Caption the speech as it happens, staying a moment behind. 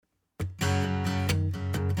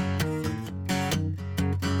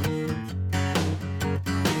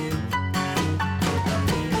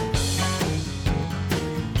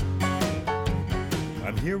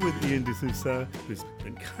here with Ian D'Souza, who's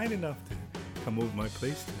been kind enough to come over my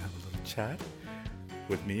place to have a little chat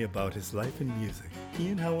with me about his life and music.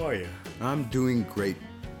 Ian, how are you? I'm doing great,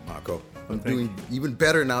 Marco. I'm thank doing even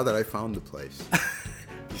better now that I found the place.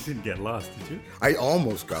 You didn't get lost, did you? I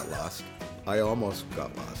almost got lost.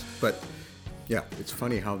 But yeah, it's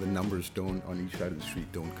funny how the numbers don't on each side of the street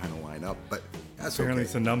don't kind of line up. But that's Apparently okay.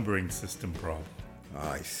 it's a numbering system problem.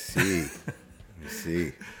 I see. I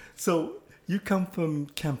see. So you come from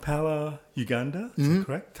Kampala, Uganda, is that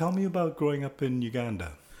correct? Tell me about growing up in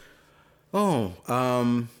Uganda. Oh,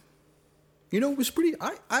 it was pretty.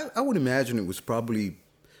 I would imagine it was probably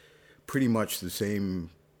pretty much the same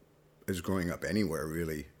as growing up anywhere,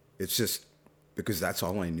 really. It's just because that's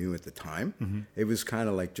all I knew at the time. Mm-hmm. It was kind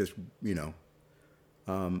of like just,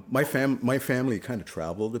 my family kind of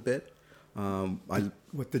traveled a bit.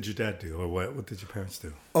 What did your dad do, or what did your parents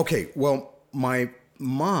do? Okay, well, my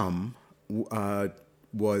mom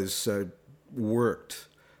was worked,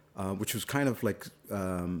 which was kind of like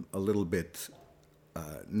a little bit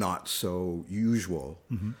not so usual.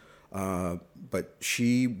 Mm-hmm. But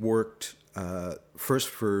she worked first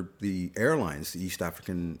for the airlines, the East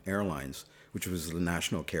African Airlines, which was the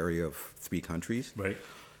national carrier of 3 countries. Right.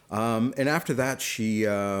 And after that, she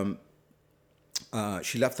left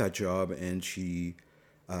that job and she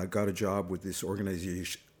got a job with this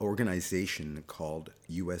organization called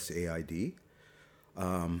USAID,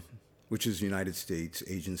 which is the United States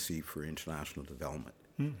Agency for International Development,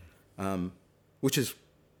 which is,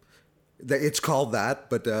 it's called that,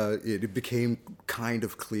 but it became kind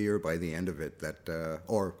of clear by the end of it that,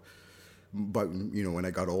 when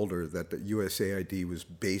I got older, that the USAID was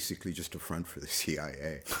basically just a front for the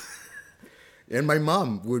CIA. And my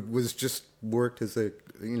mom was just worked as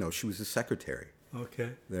she was a secretary. Okay.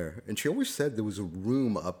 There. And she always said there was a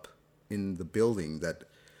room up in the building that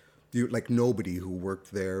nobody who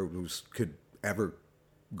worked there could ever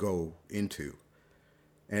go into.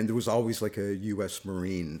 And there was always like a U.S.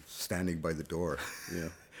 Marine standing by the door. Yeah.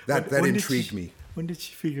 That intrigued me. When did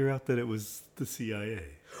she figure out that it was the CIA?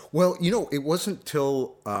 Well, it wasn't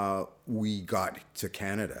till we got to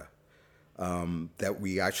Canada that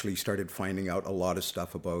we actually started finding out a lot of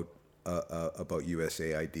stuff about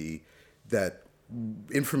USAID, that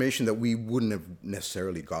information that we wouldn't have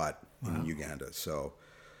necessarily got in Uganda. So,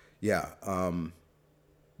 yeah,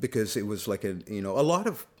 because it was like a lot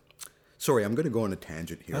of. Sorry, I'm going to go on a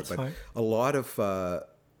tangent here. That's but fine. A lot of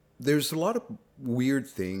there's a lot of weird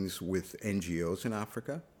things with NGOs in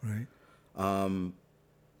Africa. Right.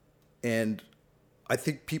 And I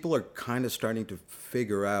think people are kind of starting to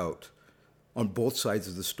figure out on both sides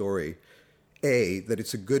of the story, that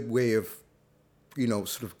it's a good way of,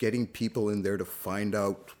 sort of getting people in there to find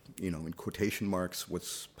out, in quotation marks,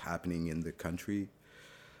 what's happening in the country.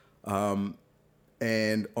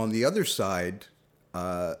 And on the other side,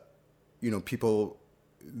 people,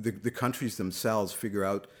 the countries themselves figure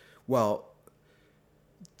out, well,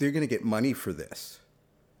 they're going to get money for this.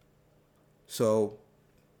 So,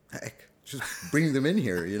 heck, just bring them in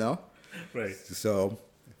here, Right. So,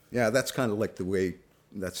 yeah, that's kind of like the way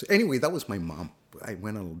anyway, that was my mom. I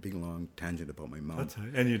went on a big, long tangent about my mom. That's right.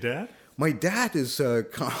 And your dad? My dad is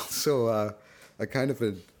also a kind of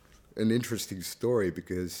an interesting story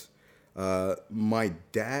because my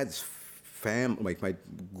dad's family, like my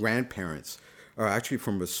grandparents, are actually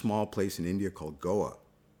from a small place in India called Goa.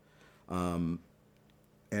 And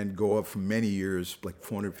Goa for many years, like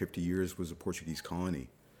 450 years, was a Portuguese colony,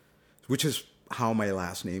 which is how my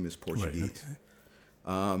last name is Portuguese. Right,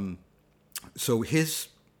 okay. So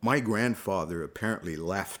my grandfather apparently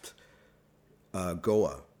left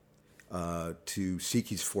Goa to seek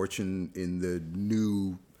his fortune in the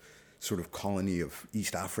new sort of colony of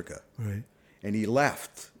East Africa. Right. And he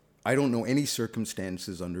left. I don't know any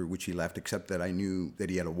circumstances under which he left, except that I knew that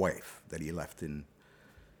he had a wife that he left in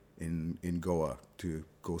Goa to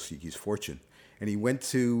go seek his fortune. And he went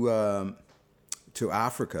to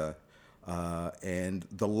Africa, and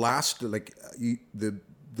the last,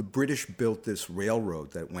 the British built this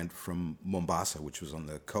railroad that went from Mombasa, which was on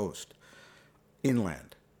the coast,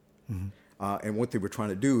 inland. Mm-hmm. And what they were trying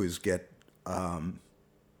to do is get,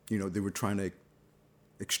 they were trying to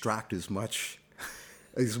extract as much,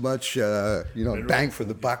 bang for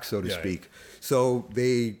the buck, so to speak. So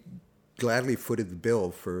they gladly footed the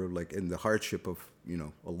bill for, in the hardship of,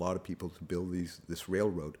 a lot of people to build this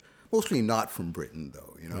railroad. Mostly not from Britain,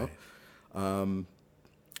 though, Right.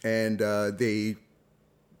 And they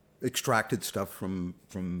extracted stuff from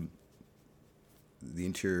the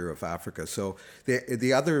interior of Africa. So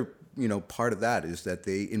the other part of that is that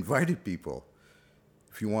they invited people.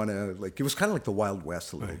 If you want to, it was kind of like the Wild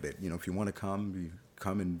West a little bit. If you want to come, you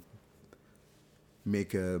come and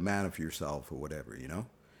make a man of yourself or whatever,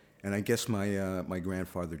 And I guess my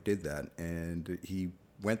grandfather did that, and he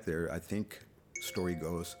went there. I think story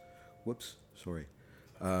goes,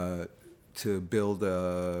 to build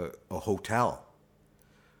a hotel,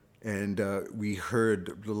 and we heard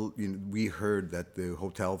that the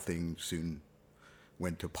hotel thing soon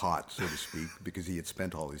went to pot, so to speak, because he had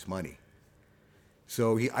spent all his money.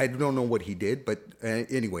 So I don't know what he did, but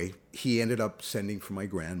anyway, he ended up sending for my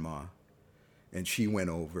grandma, and she went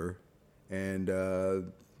over, and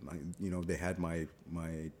they had my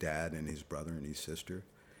dad and his brother and his sister,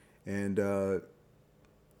 and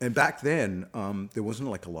back then there wasn't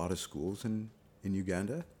like a lot of schools in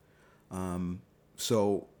Uganda,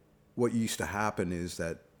 so what used to happen is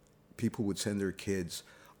that people would send their kids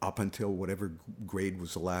up until whatever grade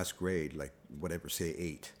was the last grade, like whatever, say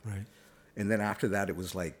 8. Right. And then after that, it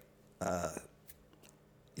was like,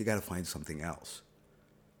 you got to find something else.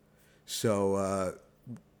 So,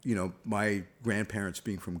 my grandparents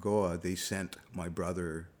being from Goa, they sent my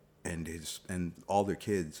brother and all their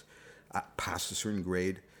kids past a certain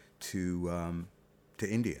grade to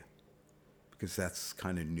India, because that's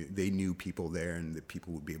kind of new. They knew people there, and the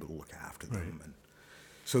people would be able to look after them. Right. And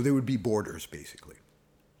so there would be borders, basically.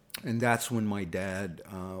 And that's when my dad,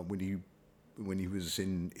 when he was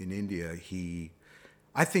in India,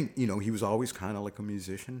 I think, he was always kind of like a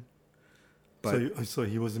musician. But so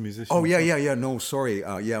he was a musician? Oh, yeah. No, sorry.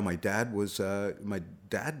 My dad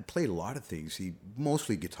played a lot of things. He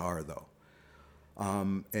mostly guitar, though.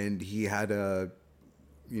 And he had a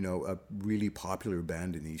really popular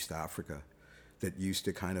band in East Africa that used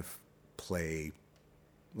to kind of play,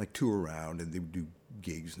 like tour around, and they would do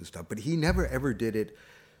gigs and stuff. But he never ever did it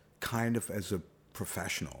kind of as a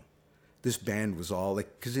professional. This band was all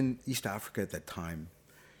like, because in East Africa at that time,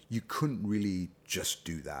 you couldn't really just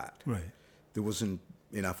do that. Right. There wasn't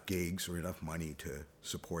enough gigs or enough money to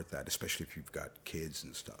support that, especially if you've got kids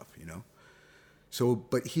and stuff, So,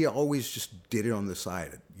 but he always just did it on the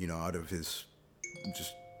side, out of his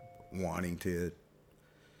just wanting to,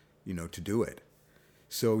 to do it.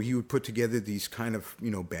 So he would put together these kind of,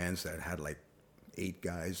 bands that had like 8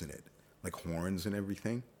 guys in it, like horns and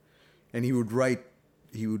everything. And he would write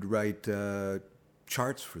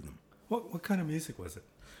charts for them. What kind of music was it?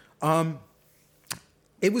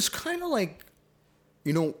 It was kind of like,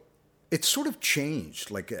 it sort of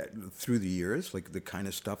changed like through the years, like the kind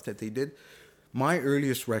of stuff that they did. My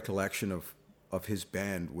earliest recollection of his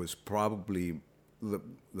band was probably the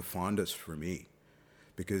fondest for me,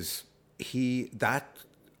 because that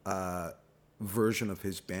version of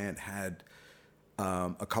his band had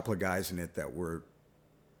a couple of guys in it that were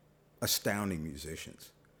astounding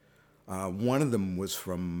musicians. One of them was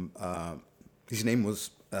from, his name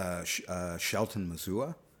was Shelton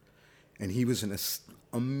Mazua, and he was an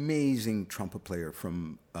amazing trumpet player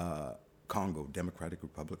from Congo, Democratic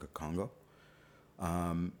Republic of Congo.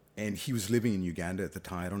 And he was living in Uganda at the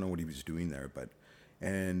time. I don't know what he was doing there,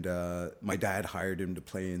 and my dad hired him to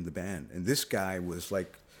play in the band. And this guy was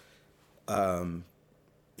like,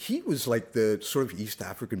 he was like the sort of East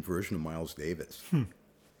African version of Miles Davis.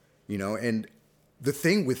 And the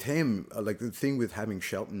thing with him, like the thing with having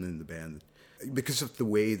Shelton in the band, because of the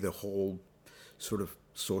way the whole sort of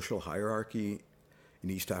social hierarchy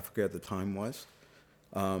in East Africa at the time was,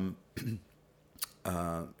 there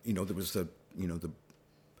was the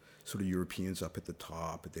sort of Europeans up at the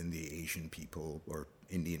top, and then the Asian people or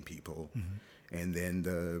Indian people, and then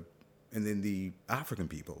the African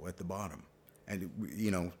people at the bottom, and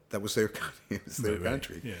that was their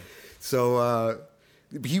country. Yeah. So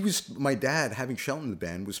my dad, having Shelton in the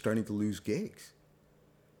band, was starting to lose gigs.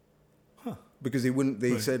 Because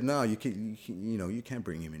they said, no, you can't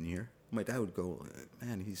bring him in here. My dad would go,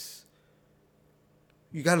 man,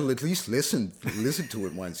 you got to at least listen to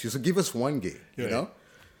it once. He said, give us one gig,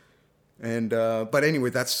 And but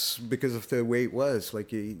anyway, that's because of the way it was.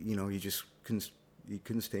 Like he just couldn't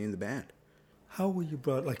stay in the band. How were you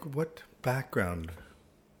brought? Like, what background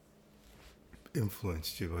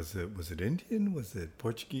influenced you? Was it Indian? Was it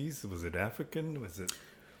Portuguese? Was it African? Was it?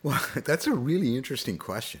 Well, that's a really interesting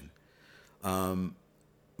question,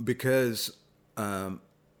 because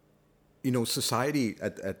society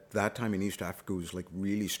at that time in East Africa was like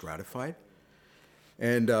really stratified,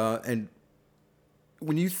 and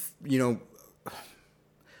when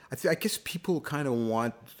I guess people kind of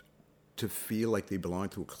want to feel like they belong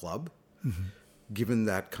to a club, given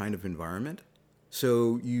that kind of environment.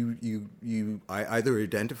 So I either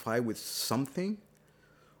identify with something,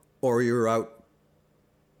 or you're out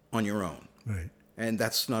on your own. Right. And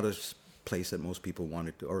that's not a place that most people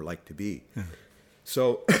wanted to or like to be.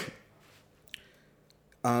 So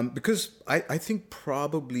Because I think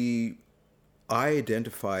probably I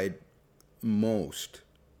identified most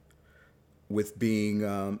with being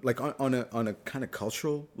like on a kind of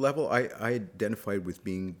cultural level. I identified with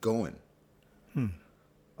being Goan,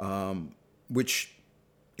 which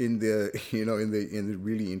in the in the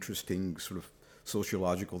really interesting sort of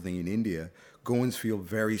sociological thing in India, Goans feel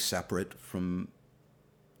very separate from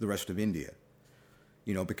the rest of India.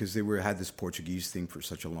 Because they had this Portuguese thing for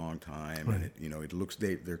such a long time, right. and it looks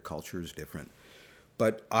their culture is different.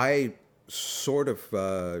 But I sort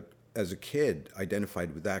of as a kid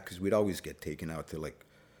identified with that because we'd always get taken out to like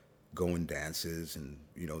Goan dances and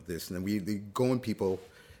this, and then the Goan people,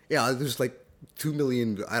 there's like 2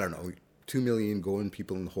 million, I don't know, 2 million Goan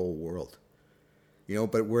people in the whole world,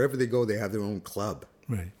 but wherever they go, they have their own club,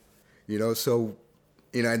 right? So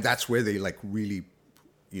and that's where they like really,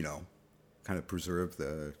 kind of preserve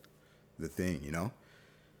the thing,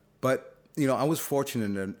 But I was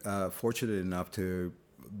fortunate enough to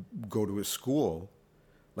go to a school,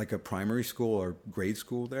 like a primary school or grade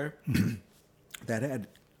school there, that had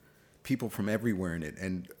people from everywhere in it,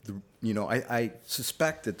 and I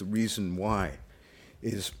suspect that the reason why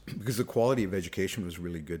is because the quality of education was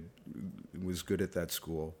really good. It was good at that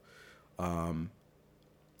school,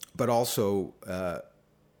 but also.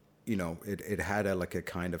 It had a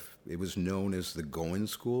kind of, it was known as the Goan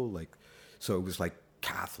school, so it was like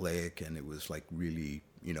Catholic, and it was like really,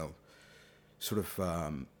 sort of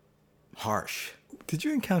harsh. Did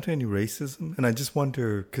you encounter any racism? And I just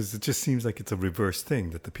wonder, because it just seems like it's a reverse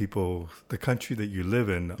thing, that the country that you live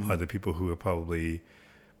in are the people who are probably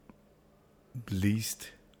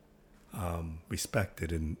least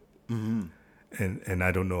respected, and and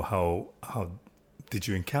I don't know how did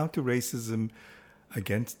you encounter racism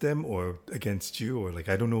against them or against you, or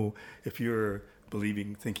I don't know if you're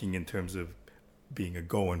thinking in terms of being a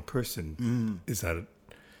Goan person.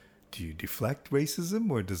 Do you deflect racism,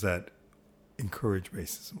 or does that encourage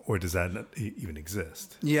racism, or does that not even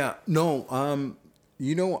exist? Yeah, no. I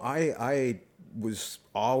was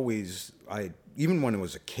always, even when I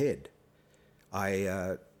was a kid,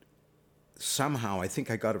 I somehow, I think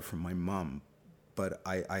I got it from my mom, but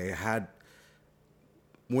I had.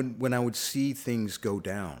 When I would see things go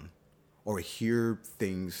down or hear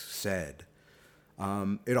things said,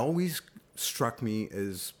 it always struck me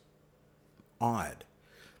as odd,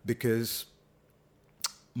 because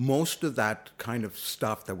most of that kind of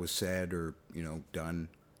stuff that was said or done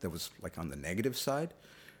that was like on the negative side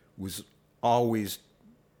was always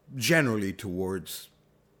generally towards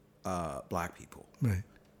black people, right?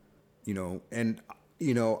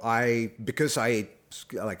 Because I,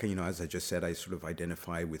 as I just said, I sort of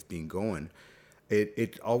identify with being Goan.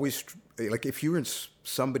 It always, like, if you're in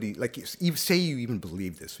somebody, like, say you even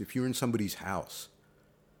believe this, if you're in somebody's house,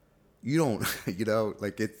 you don't, you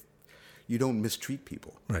don't mistreat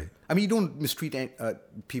people. Right. I mean, you don't mistreat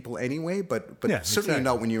people anyway, but yeah, certainly exactly.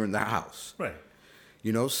 not when you're in the house. Right.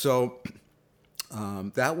 So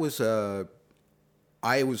that was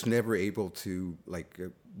I was never able to,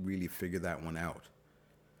 really figure that one out.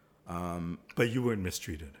 But you weren't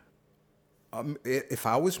mistreated. If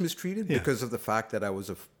I was mistreated Yeah. because of the fact that I was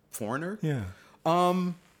a foreigner, Yeah.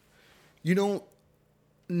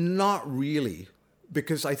 Not really,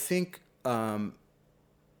 because I think that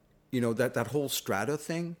whole strata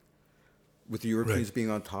thing with the Europeans Right. being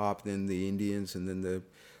on top, then the Indians, and then the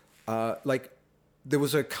there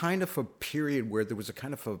was a kind of a period where there was a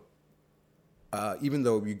kind of a even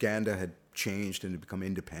though Uganda had changed and had become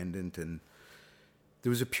independent, and there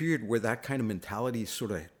was a period where that kind of mentality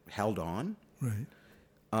sort of held on. Right.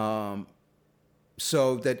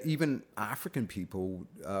 So that even African people,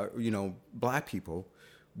 black people,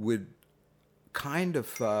 would kind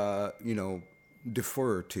of,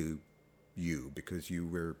 defer to you because you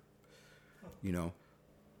were,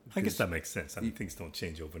 I guess that makes sense. I mean, things don't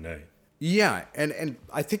change overnight. Yeah, and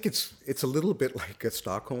I think it's a little bit like a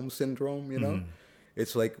Stockholm syndrome,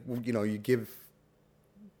 It's like, you give.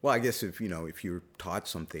 Well, I guess if you're taught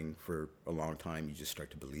something for a long time, you just start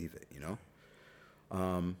to believe it,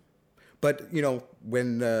 But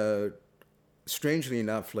when strangely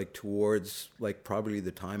enough, towards probably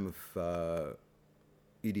the time of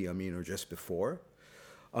Idi Amin or just before,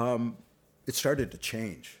 it started to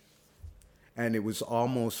change, and it was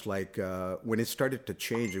almost like when it started to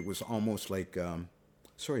change, it was almost like.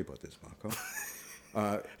 Sorry about this, Marco.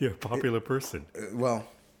 You're a popular person. Well,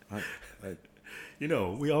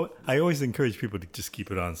 I always encourage people to just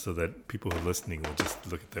keep it on so that people who are listening will just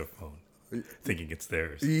look at their phone, thinking it's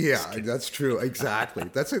theirs. Yeah, that's true. Exactly.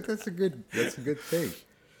 That's a good thing.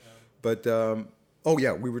 But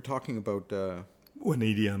we were talking about when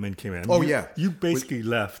Idi Amin came in. Oh, you, yeah. You basically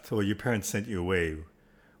left, or your parents sent you away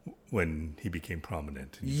when he became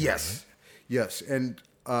prominent. in Uganda, Yes, right? yes, and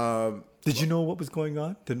Did you know what was going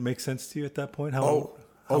on? Did it make sense to you at that point? How oh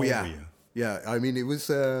old yeah, were you? yeah. I mean, it was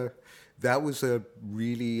that was a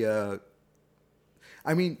really.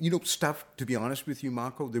 I mean, stuff. To be honest with you,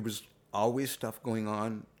 Marco, there was always stuff going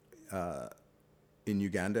on in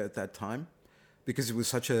Uganda at that time, because it was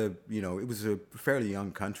such a it was a fairly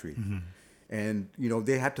young country, and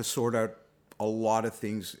they had to sort out a lot of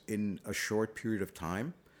things in a short period of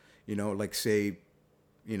time. Like say,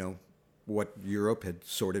 what Europe had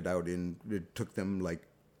sorted out it took them like,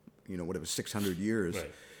 whatever, 600 years.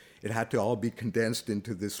 Right. It had to all be condensed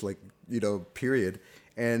into this period.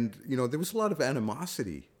 And, there was a lot of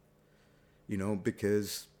animosity,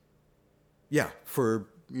 because, yeah, for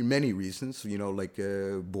many reasons,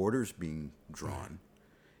 borders being drawn.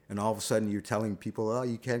 And all of a sudden you're telling people, oh,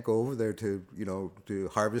 you can't go over there to, to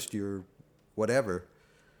harvest your whatever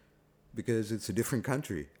because it's a different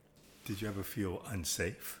country. Did you ever feel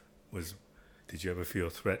unsafe? Did you ever feel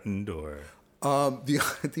threatened or?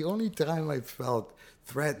 The only time I felt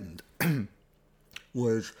threatened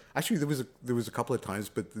was actually there was a couple of times,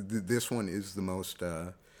 but this one is the most.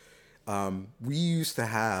 We used to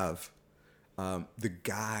have the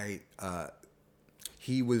guy.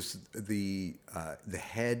 He was the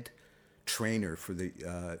head trainer for the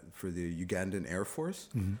Ugandan Air Force.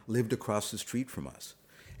 Lived across the street from us,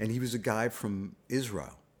 and he was a guy from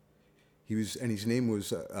Israel. And his name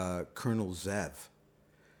was Colonel Zev.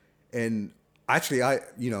 And actually, I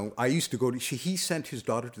used to go to. He sent his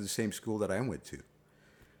daughter to the same school that I went to.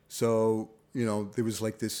 So there was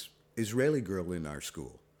like this Israeli girl in our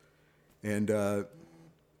school, and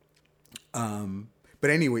but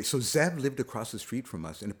anyway, so Zev lived across the street from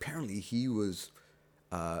us, and apparently he was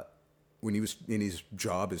when he was in his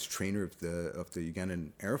job as trainer of the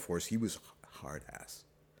Ugandan Air Force, he was hard ass.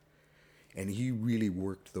 And he really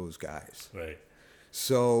worked those guys. Right.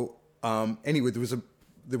 So anyway,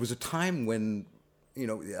 there was a time when,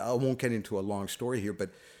 I won't get into a long story here,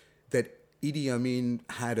 but that Idi Amin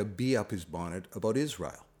had a bee up his bonnet about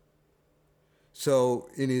Israel. So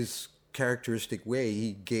in his characteristic way,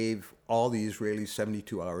 he gave all the Israelis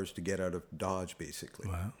 72 hours to get out of Dodge, basically.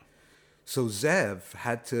 Wow. So Zev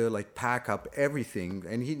had to pack up everything,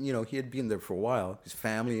 and he had been there for a while, his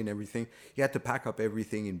family and everything. He had to pack up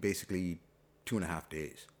everything in basically 2.5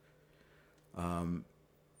 days.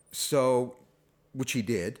 So, which he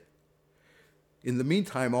did. In the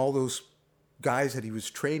meantime, all those guys that he was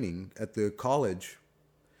training at the college,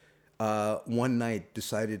 one night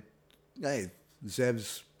decided, hey,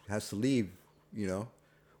 Zev has to leave. Well,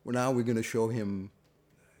 now we're going to show him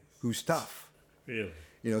who's tough. Really?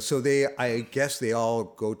 So I guess they all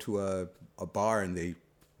go to a bar and they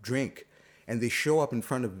drink, and they show up in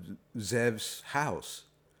front of Zev's house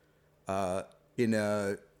in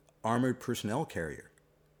a armored personnel carrier.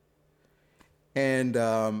 And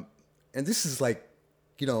this is like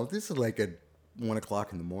at 1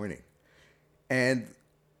 o'clock in the morning, and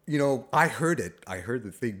I heard it. I heard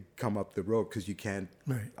the thing come up the road because you can't,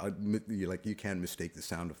 you can't mistake the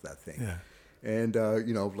sound of that thing. Yeah. And,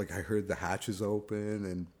 I heard the hatches open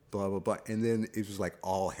and blah, blah, blah. And then it was like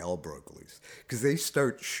all hell broke loose. Because they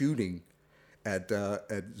start shooting at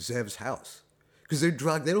Zev's house. Because they're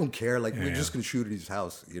drugged. They don't care. We're just going to shoot at his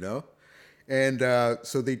house, And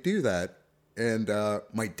so they do that. And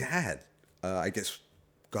my dad, I guess,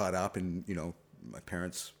 got up and, my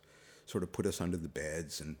parents sort of put us under the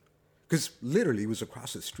beds. And because literally it was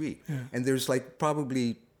across the street. Yeah. And there's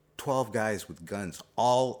probably 12 guys with guns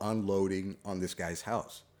all unloading on this guy's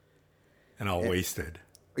house. And all wasted.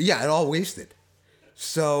 Yeah, and all wasted.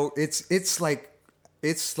 So it's like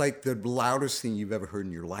the loudest thing you've ever heard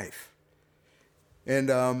in your life. And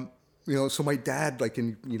so my dad, I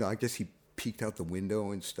guess he peeked out the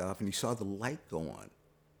window and stuff, and he saw the light go on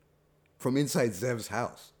from inside Zev's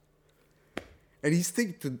house. And he's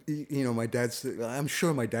thinking, I'm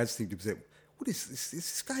sure my dad's thinking, what is this?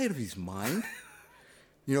 Is this guy out of his mind?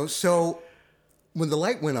 So when the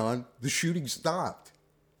light went on, the shooting stopped.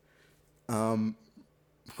 Well,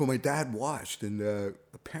 my dad watched, and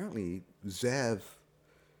apparently Zev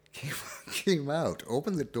came out,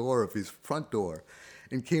 opened the door of his front door,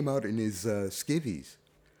 and came out in his skivvies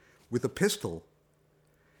with a pistol,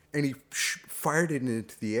 and he fired it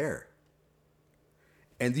into the air.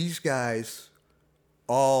 And these guys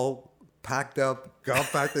all packed up,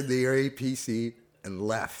 got back to the APC, and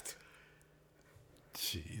left.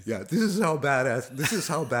 Jeez. Yeah, this is how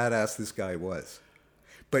badass this guy was.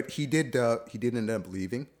 But he did end up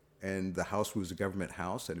leaving, and the house was a government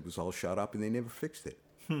house, and it was all shut up, and they never fixed it.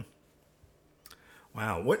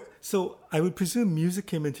 Wow. What? So I would presume music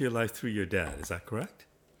came into your life through your dad. Is that correct?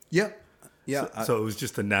 Yeah, yeah. So it was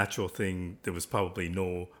just a natural thing. There was probably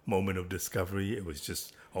no moment of discovery. It was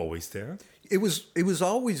just always there. It was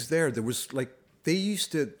always there. There was like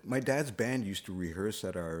my dad's band used to rehearse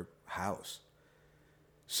at our house.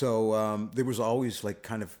 So there was always like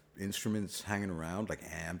kind of instruments hanging around, like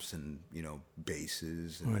amps and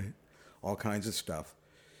basses and Right. all kinds of stuff.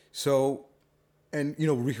 So, and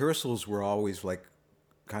rehearsals were always like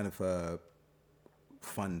kind of a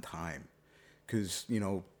fun time because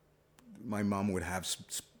my mom would have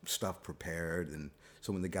stuff prepared, and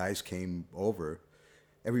so when the guys came over,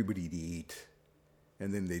 everybody'd eat,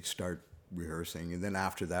 and then they'd start rehearsing, and then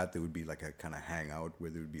after that there would be like a kind of hangout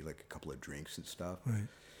where there would be like a couple of drinks and stuff. Right.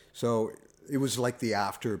 So it was like the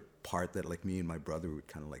after part that like me and my brother would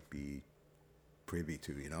kind of like be privy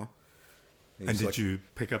to, And did you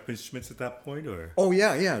pick up instruments at that point, or? Oh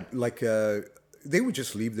yeah. Like they would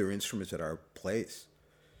just leave their instruments at our place.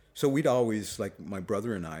 So we'd always, like my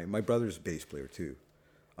brother and I. My brother's a bass player too,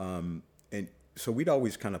 and so we'd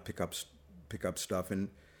always kind of pick up stuff. And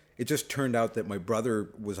it just turned out that my brother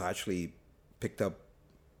was actually picked up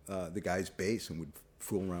the guy's bass and would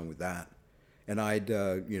fool around with that, and I'd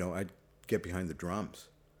get behind the drums.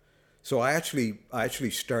 So I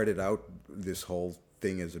actually started out this whole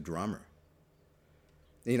thing as a drummer.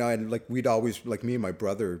 And like we'd always, like me and my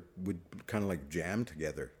brother would kind of like jam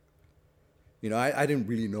together. I didn't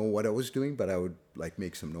really know what I was doing, but I would like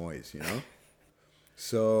make some noise,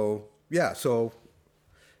 So yeah, so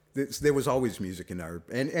there was always music in our,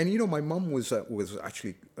 and my mom was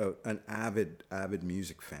actually an avid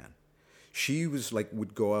music fan. She was like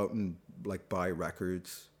would go out and like buy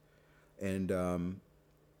records, and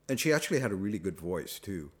she actually had a really good voice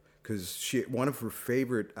too, because one of her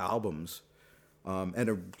favorite albums. And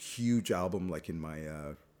a huge album, like in my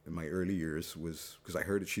early years, was because I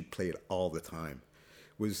heard it. She'd play it all the time.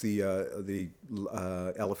 Was the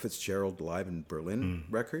Ella Fitzgerald Live in Berlin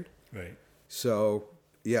record? Right. So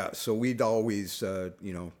yeah, so we'd always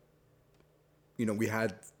we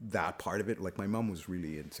had that part of it. Like my mom was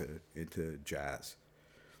really into jazz.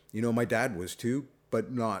 My dad was too,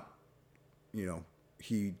 but not.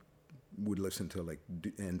 He would listen to like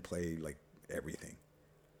and play like everything.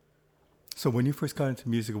 So when you first got into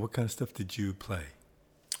music, what kind of stuff did you play?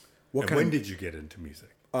 When did you get into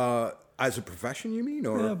music? As a profession, you mean,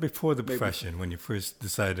 or before the profession, when you first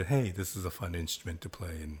decided, hey, this is a fun instrument to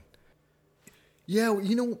play, and yeah,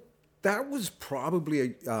 that was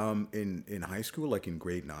probably in high school, like in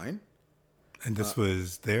grade 9. And this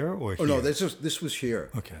was there or here? Oh no, this was here.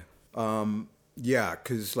 Okay. Yeah,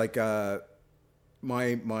 because like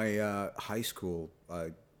my high school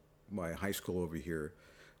over here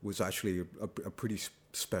was actually a pretty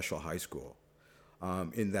special high school,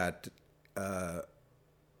 in that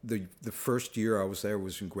the first year I was there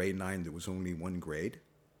was in grade 9. There was only one grade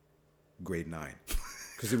 9,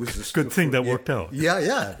 because it was good thing that worked out.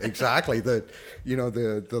 Yeah, exactly. The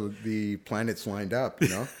planets lined up,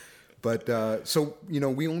 But so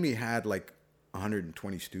we only had like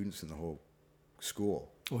 120 students in the whole school.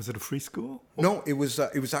 Was it a free school? No, it was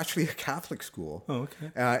actually a Catholic school. Oh,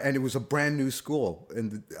 okay. And it was a brand new school,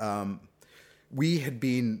 and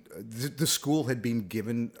the school had been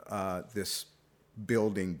given this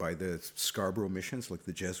building by the Scarborough Missions, like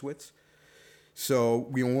the Jesuits. So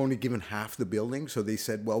we were only given half the building. So they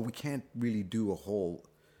said, well, we can't really do a whole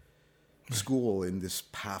school in this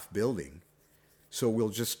half building, so we'll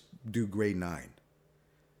just do grade 9.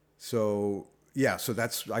 So yeah, so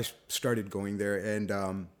I started going there, and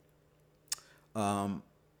the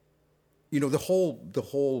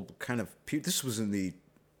whole kind of this was in the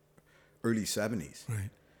early 70s, Right.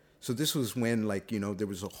 So this was when there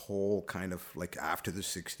was a whole kind of like after the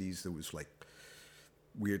 60s, there was like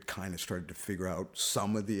we had kind of started to figure out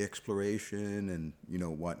some of the exploration and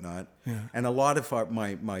whatnot. Yeah. And a lot of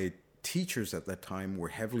my teachers at that time were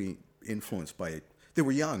heavily influenced by it. They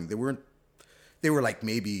were young. They were like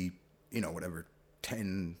maybe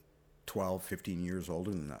 10, 12, 15 years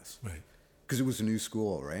older than us. Right. Because it was a new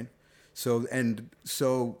school, right? So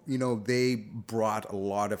they brought a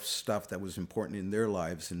lot of stuff that was important in their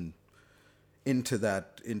lives and into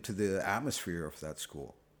the atmosphere of that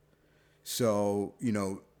school. So,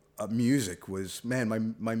 music was,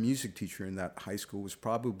 man, my music teacher in that high school was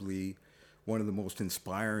probably one of the most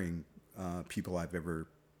inspiring people I've ever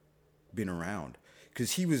been around.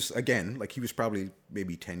 Because he was, again, like he was probably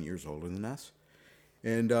maybe 10 years older than us.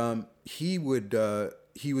 And he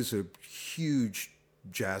was a huge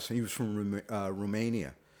jazz, he was from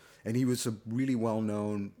Romania. And he was a really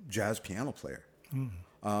well-known jazz piano player.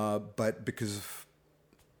 But because of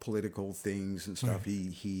political things and stuff,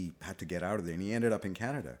 he had to get out of there, and he ended up in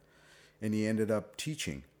Canada, and he ended up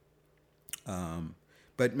teaching.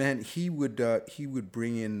 But man, he would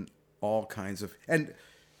bring in all kinds of, and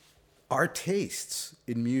our tastes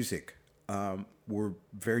in music were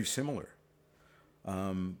very similar,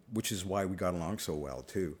 which is why we got along so well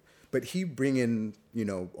too. But he'd bring in,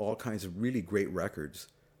 all kinds of really great records,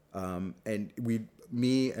 and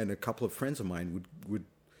me and a couple of friends of mine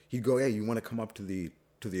he'd go, hey, you want to come up to the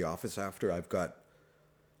office after? I've got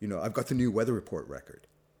the new Weather Report record.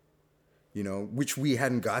 Which we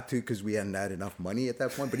hadn't got to because we hadn't had enough money at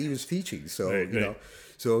that point. But he was teaching, so right.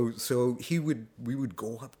 so we would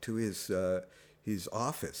go up to his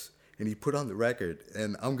office, and he put on the record.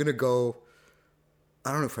 And I'm gonna go.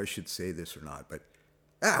 I don't know if I should say this or not, but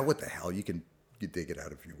what the hell? You dig it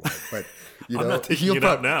out if you want. But I'm not taking it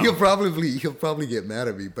out now. He'll probably get mad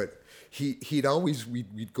at me. But he'd always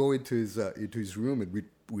we'd go into his room, and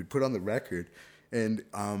we'd put on the record, and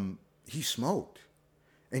he smoked.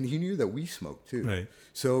 And he knew that we smoked too. Right.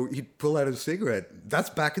 So he'd pull out a cigarette. That's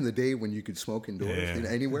back in the day when you could smoke indoors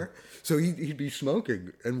anywhere. So he'd be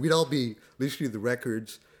smoking, and we'd all be listening to the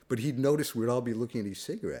records, but he'd notice we'd all be looking at his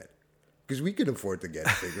cigarette because we could afford to get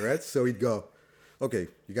cigarettes. So he'd go, okay,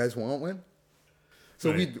 you guys want one?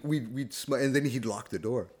 So we'd smoke, and then he'd lock the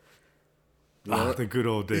door. The good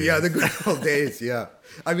old days. Yeah, the good old days, yeah.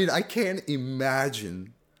 I mean, I can't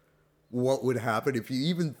imagine what would happen if you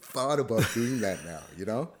even thought about doing that now,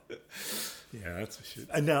 Yeah, that's for sure.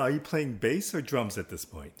 And now, are you playing bass or drums at this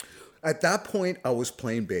point? At that point, I was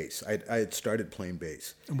playing bass. I had started playing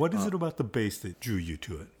bass. And what is it about the bass that drew you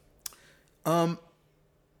to it?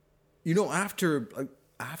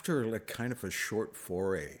 After like kind of a short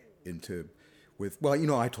foray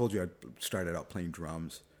I told you I started out playing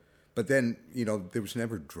drums, but then, there was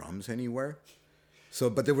never drums anywhere. So,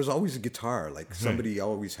 but there was always a guitar, like somebody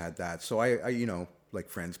always had that. So I like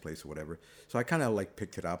friend's place or whatever. So I kind of like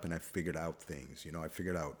picked it up and I figured out things, I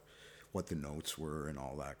figured out what the notes were and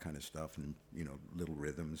all that kind of stuff, and, little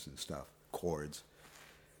rhythms and stuff, chords.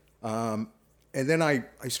 And then I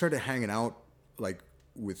started hanging out like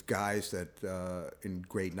with guys that, in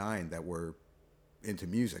grade 9 that were into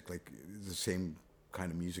music, like the same kind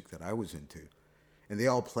of music that I was into, and they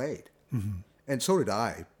all played. Mm-hmm. And so did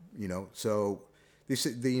I, so they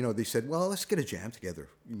said, well, let's get a jam together.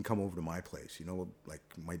 You can come over to my place, like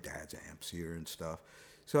my dad's amps here and stuff.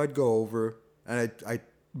 So I'd go over, and I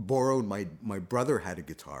borrowed my brother had a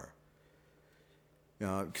guitar,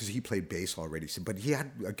 because he played bass already. But he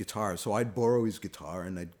had a guitar, so I'd borrow his guitar,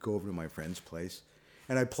 and I'd go over to my friend's place,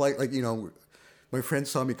 and I'd play, like, my friends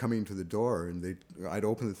saw me coming into the door, and I'd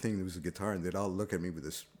open the thing, there was a guitar, and they'd all look at me with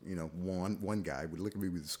this, one guy would look at me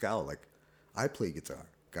with a scowl, like, I play guitar.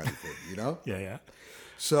 Kind of thing, Yeah.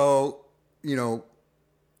 So,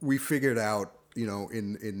 we figured out,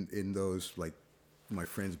 in those, like, my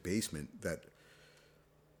friend's basement, that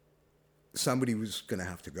somebody was going to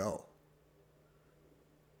have to go,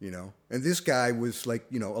 And this guy was, like,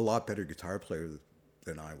 a lot better guitar player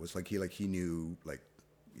than I was. Like, he knew, like,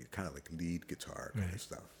 kind of like lead guitar kind of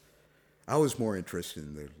stuff. I was more interested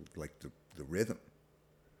in the rhythm,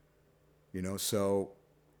 so...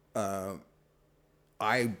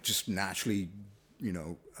 I just naturally,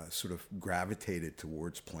 sort of gravitated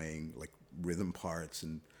towards playing like rhythm parts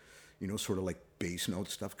and, sort of like bass note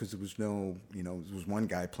stuff, because there was no, there was one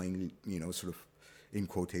guy playing, sort of in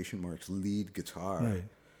quotation marks, lead guitar. Right.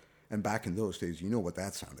 And back in those days, what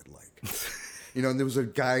that sounded like. And there was a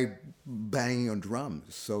guy banging on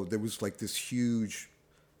drums. So there was like this huge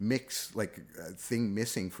mix, like thing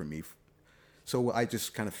missing for me. So I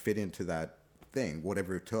just kind of fit into that thing,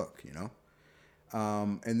 whatever it took,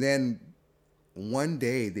 And then one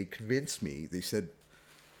day they convinced me. They said,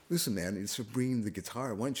 listen, man, instead of bringing the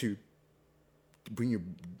guitar, why don't you bring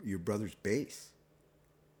your brother's bass?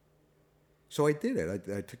 So I did it.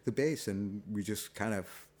 I took the bass, and we just kind of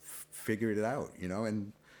figured it out,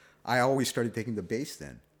 And I always started taking the bass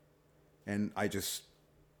then. And I just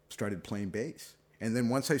started playing bass. And then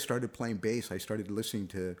once I started playing bass, I started listening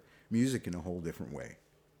to music in a whole different way.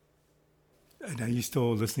 And are you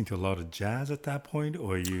still listening to a lot of jazz at that point,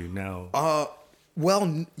 or are you now?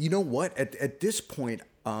 Well, you know what? At this point,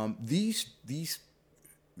 these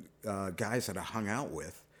guys that I hung out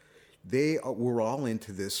with, they were all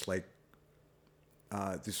into this like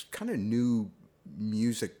this kind of new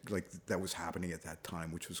music like that was happening at that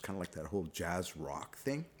time, which was kind of like that whole jazz rock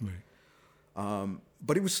thing. Right.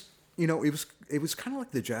 But it was it was kind of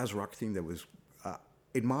like the jazz rock thing that was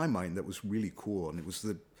in my mind that was really cool, and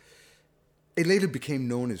it later became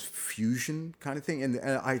known as fusion kind of thing, and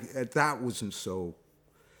that wasn't so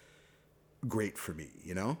great for me,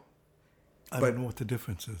 you know? I don't know what the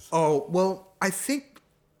difference is. Oh, well, I think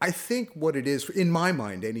what it is, in my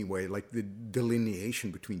mind anyway, like the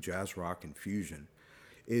delineation between jazz rock and fusion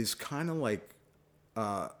is kind of like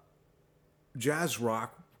jazz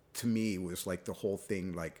rock to me was like the whole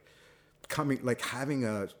thing, like having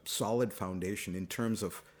a solid foundation in terms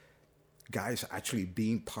of guys actually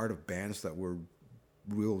being part of bands that were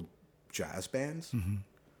real jazz bands. Mm-hmm.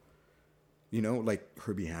 You know, like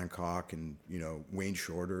Herbie Hancock and, you know, Wayne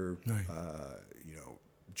Shorter, Right. you know,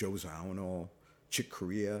 Joe Zawinul, Chick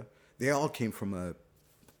Corea. They all came from a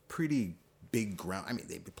pretty big ground. I mean,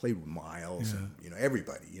 they played with Miles and, you know,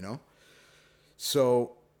 everybody, you know.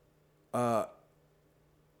 So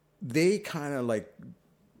they kind of like,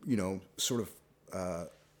 you know, sort of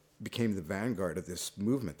became the vanguard of this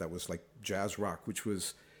movement that was like jazz rock, which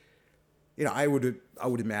was, you know, I would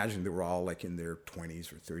imagine they were all like in their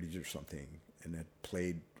 20s or 30s or something, and that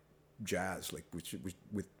played jazz, like which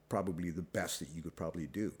with probably the best that you could probably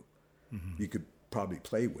do. Mm-hmm. You could probably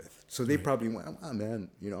play with. So they probably went, oh man,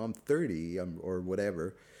 you know, I'm 30 or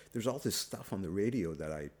whatever. There's all this stuff on the radio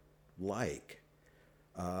that I like.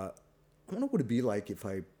 I wonder what it'd be like if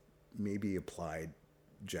I maybe applied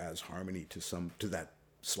jazz harmony to that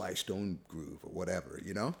Sly Stone groove or whatever,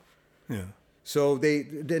 you know? Yeah. So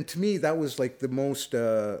then to me, that was like the most,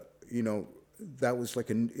 you know, that was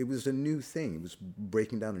like it was a new thing. It was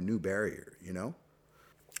breaking down a new barrier, you know?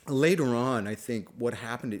 Later on, I think what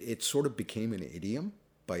happened, it sort of became an idiom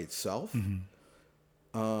by itself.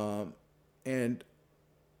 Mm-hmm. And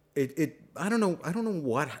I don't know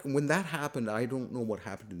what, when that happened, I don't know what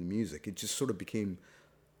happened to the music. It just sort of became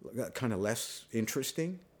kind of less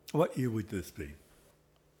interesting. What year would this be?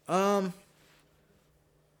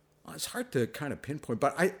 It's hard to kind of pinpoint,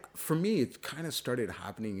 but for me, it kind of started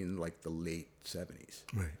happening in like the late 70s.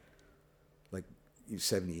 Right. Like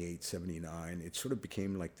 78, 79. It sort of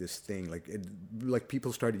became like this thing, like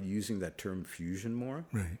people started using that term fusion more.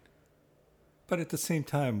 Right. But at the same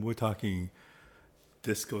time, we're talking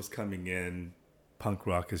disco's coming in, punk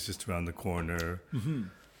rock is just around the corner, mm-hmm.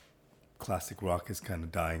 classic rock is kind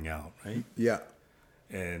of dying out, right? Yeah.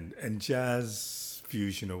 And jazz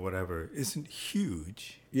fusion or whatever isn't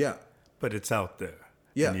huge. Yeah. But it's out there.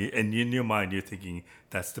 Yeah. And in your mind, you're thinking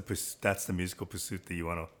that's the musical pursuit that you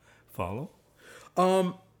want to follow?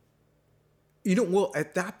 You know, well,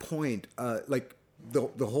 at that point, like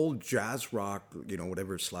the whole jazz rock, you know,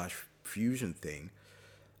 whatever / fusion thing,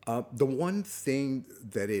 the one thing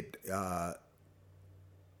that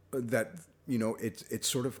that, you know, it's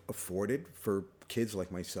sort of afforded for kids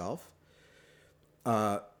like myself,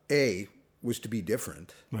 was to be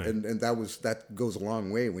different. Right. And that goes a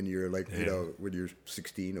long way when you're like, you know, when you're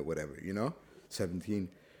 16 or whatever, you know, 17.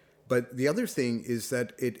 But the other thing is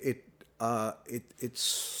that it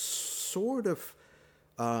sort of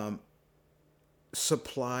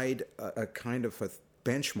supplied a kind of a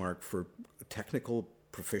benchmark for technical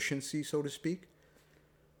proficiency, so to speak.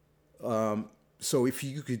 So if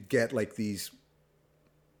you could get like these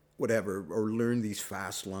whatever, or learn these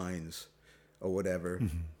fast lines or whatever,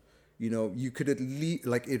 mm-hmm. you know, you could at least,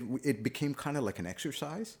 like it became kind of like an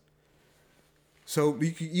exercise. So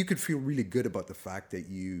you could feel really good about the fact that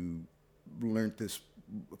you learned this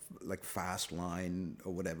like fast line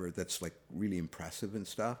or whatever that's like really impressive and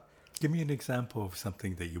stuff. Give me an example of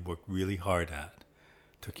something that you worked really hard at,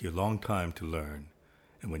 took you a long time to learn,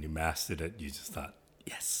 and when you mastered it, you just thought,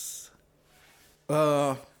 yes.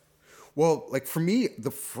 Well, like for me,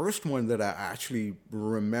 the first one that I actually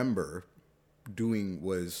remember doing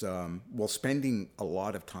was, spending a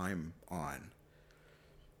lot of time on,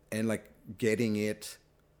 and like getting it,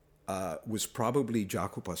 was probably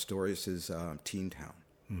Jaco Pastorius's Teen Town.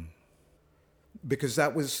 Because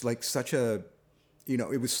that was like such a, you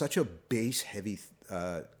know, it was such a bass heavy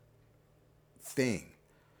thing.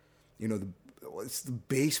 You know, it's the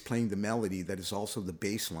bass playing the melody that is also the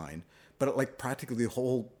bass line, but like practically the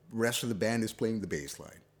whole rest of the band is playing the bass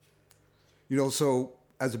line. You know, so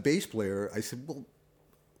as a bass player, I said, well,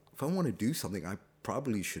 if I want to do something, I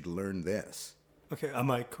probably should learn this. Okay, am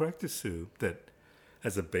I correct to assume that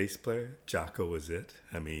as a bass player, Jaco was it?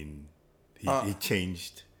 I mean, he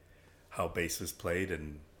changed how bass was played,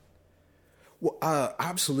 and well,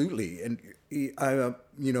 absolutely, and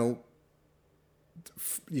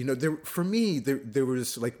there for me there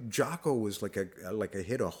was like Jaco was like a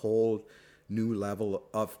hit a whole new level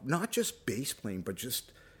of not just bass playing, but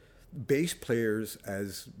just bass players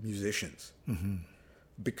as musicians, mm-hmm.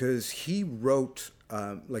 because he wrote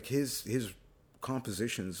like his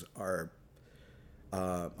compositions are.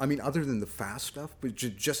 I mean, other than the fast stuff, but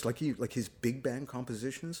just like his big band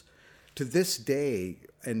compositions, to this day,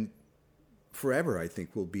 and forever, I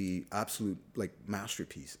think, will be absolute like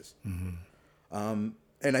masterpieces. And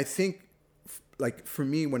I think, like for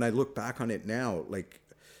me, when I look back on it now, like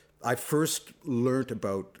I first learned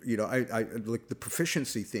about, I like the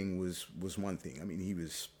proficiency thing was one thing. I mean, he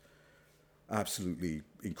was absolutely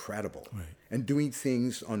incredible, Right. and doing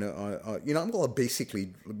things on I'm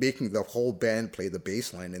basically making the whole band play the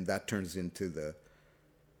bass line, and that turns into the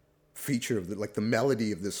feature of the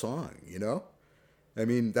melody of the song. I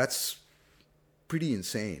mean, that's pretty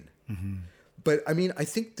insane. But I mean, I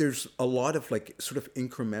think there's a lot of like sort of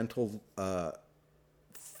incremental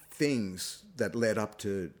things that led up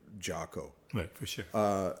to Jaco. Right, for sure.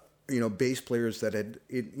 Bass players that had,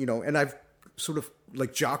 and I've sort of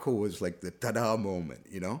like Jaco was like the ta-da moment,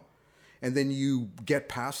 and then you get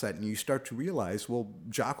past that and you start to realize, well,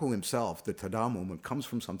 Jaco himself, the ta-da moment, comes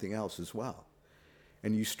from something else as well,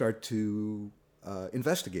 and you start to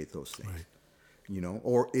investigate those things. Right.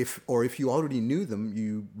 Or if you already knew them,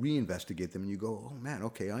 you reinvestigate them and you go, oh man,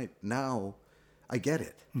 okay, I get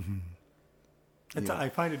it. I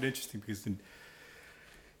find it interesting because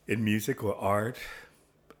in music or art,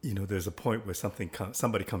 there's a point where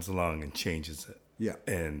somebody comes along and changes it. Yeah.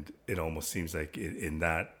 And it almost seems like in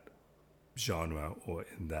that genre or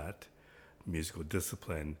in that musical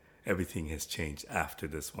discipline, everything has changed after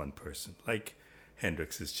this one person. Like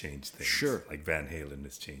Hendrix has changed things. Sure. Like Van Halen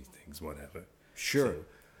has changed things, whatever. Sure.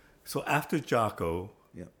 So after Jaco,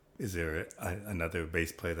 Yeah. is there another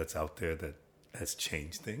bass player that's out there that has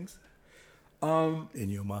changed things in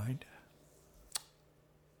your mind?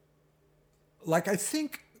 Like I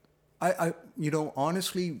think, I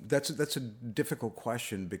honestly, that's a difficult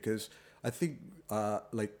question because I think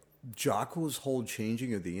like Jaco's whole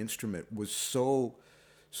changing of the instrument was so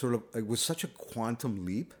sort of, it was such a quantum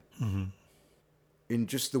leap in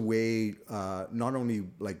just the way not only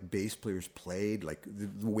like bass players played, like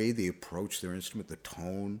the way they approached their instrument, the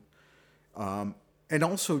tone, and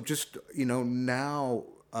also just now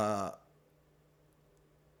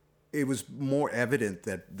it was more evident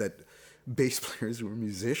that bass players were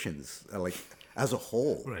musicians, like as a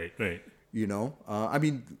whole. Right. I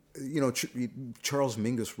mean, Charles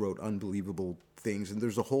Mingus wrote unbelievable things, and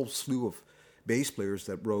there's a whole slew of bass players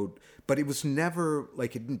that wrote, but it was never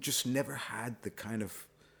like, it just never had the kind of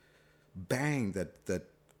bang that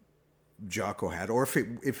Jaco had, or if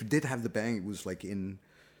it did have the bang, it was like in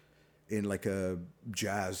like a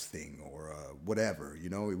jazz thing or whatever.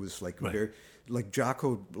 It was like Right. very, like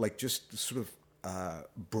Jaco like just sort of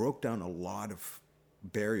broke down a lot of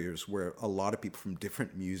barriers where a lot of people from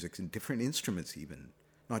different musics and different instruments, even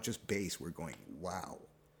not just bass, were going, wow.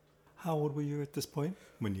 How old were you at this point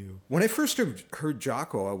When I first heard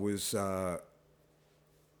Jaco, I was so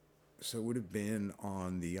it would have been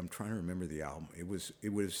on I'm trying to remember the album. It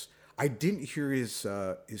was I didn't hear his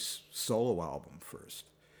solo album first,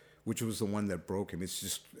 which was the one that broke him. It's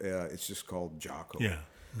just called Jaco. Yeah.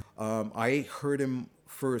 I heard him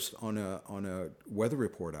first on a Weather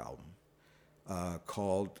Report album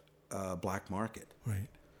called Black Market. Right.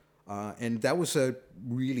 And that was a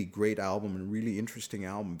really great album and really interesting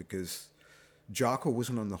album because Jaco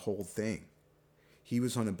wasn't on the whole thing. He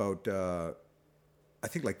was on about, I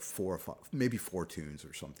think like 4 or 5, maybe 4 tunes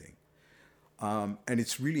or something. And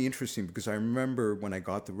it's really interesting because I remember when I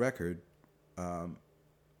got the record,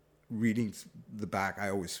 reading the back,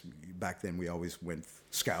 back then we always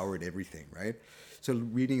scoured everything, right? So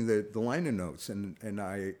reading the liner notes, and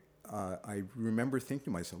I remember thinking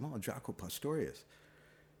to myself, oh, Jaco Pastorius,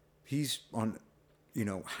 he's on,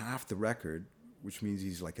 half the record, which means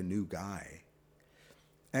he's like a new guy.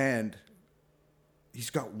 And he's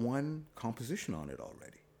got one composition on it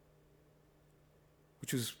already,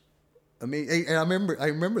 which was amazing. And I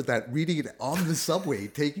remember that, reading it on the subway,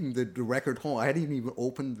 taking the record home. I hadn't even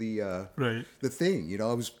opened the thing,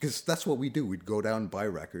 because that's what we do. We'd go down and buy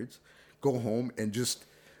records, go home, and just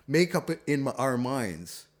make up in our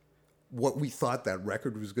minds what we thought that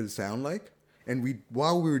record was going to sound like. And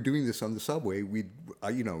while we were doing this on the subway, we'd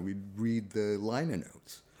read the liner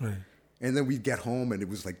notes. Right. And then we'd get home, and it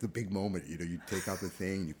was like the big moment. You'd take out the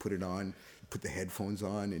thing, you put it on, you put the headphones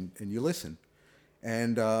on, and you listen.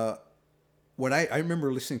 And when I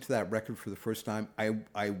remember listening to that record for the first time,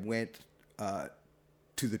 I went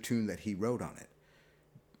to the tune that he wrote on it,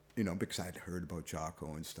 because I'd heard about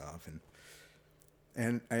Jaco and stuff,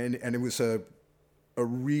 and it was a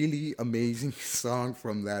really amazing song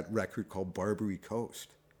from that record called Barbary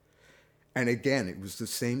Coast. And again, it was the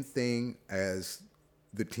same thing as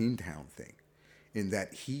the Teen Town thing, in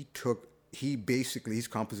that he basically, his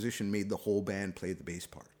composition made the whole band play the bass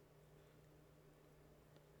part.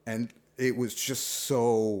 And it was just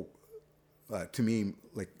so, to me,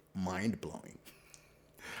 like mind-blowing.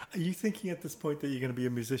 Are you thinking at this point that you're going to be a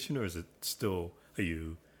musician, or is it still, have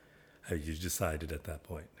you decided at that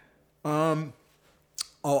point? Oh,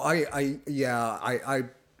 I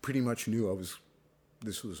pretty much knew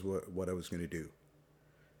this was what I was going to do.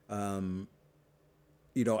 I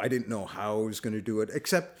didn't know how I was going to do it,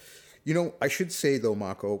 except, I should say though,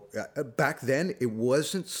 Mako, back then it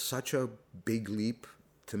wasn't such a big leap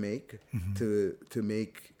to make, to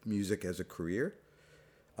make music as a career.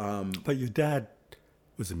 But your dad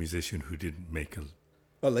was a musician who didn't make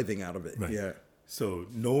A living out of it, right. yeah. So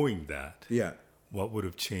knowing that, Yeah. what would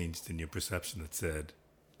have changed in your perception that said,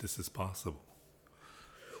 this is possible?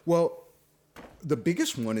 Well, the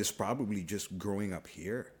biggest one is probably just growing up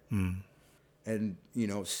here, and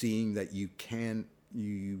seeing that you can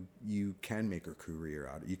make a career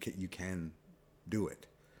out of it. You can do it,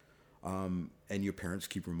 and your parents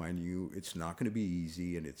keep reminding you it's not going to be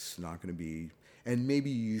easy, and it's not going to be, and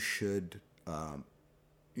maybe you should,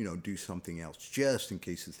 do something else just in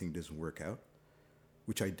case the thing doesn't work out,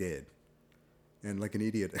 which I did. And like an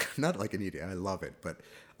idiot, not like an idiot, I love it, but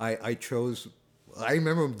I chose. I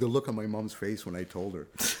remember the look on my mom's face when I told her.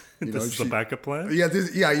 This is the backup plan? Yeah, this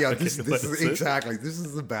is That's exactly. This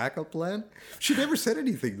is the backup plan. She never said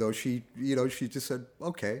anything though. She just said,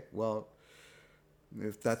 "Okay, well,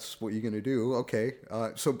 if that's what you're gonna do, okay."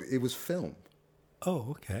 So it was film.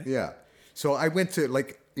 Oh, okay. Yeah. So I went to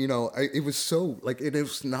it was so it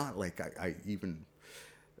was not like I even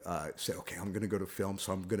said, "Okay, I'm gonna go to film,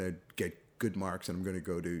 so I'm gonna get good marks, and I'm gonna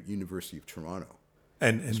go to University of Toronto."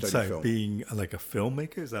 And sorry, film. being like a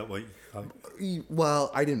filmmaker, is that what you thought? Well,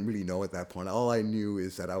 I didn't really know at that point. All I knew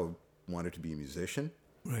is that I wanted to be a musician.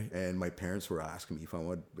 Right. And my parents were asking me if I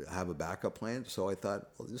would have a backup plan. So I thought,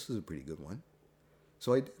 well, this is a pretty good one.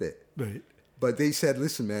 So I did it. Right. But they said,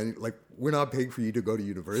 listen, man, we're not paying for you to go to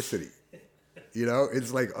university.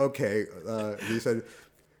 It's like, okay. They said,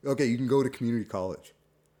 okay, you can go to community college.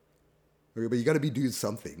 Okay, but you got to be doing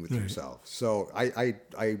something with yourself. So I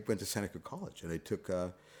went to Seneca College, and I took,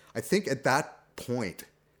 I think at that point,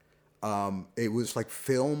 it was like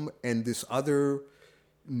film and this other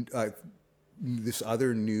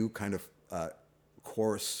new kind of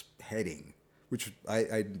course heading, which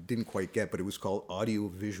I didn't quite get, but it was called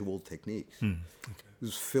audio-visual techniques. Okay. It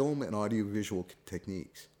was film and audio-visual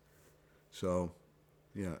techniques. So,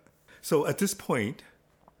 yeah. So at this point,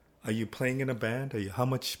 are you playing in a band? How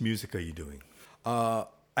much music are you doing?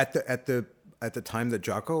 At the time that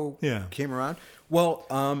Jaco Yeah. came around, well,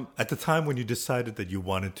 At the time when you decided that you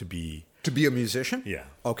wanted to be... to be a musician. Yeah.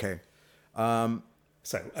 Okay.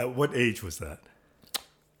 Sorry, at what age was that?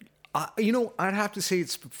 I'd have to say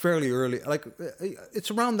it's fairly early. Like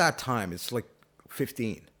it's around that time. It's like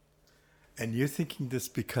 15. And you're thinking this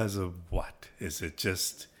because of what? Is it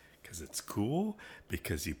just because it's cool?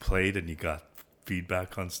 Because you played and you got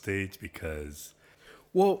feedback on stage? Because...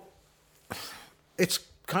 Well, it's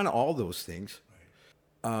kind of all those things.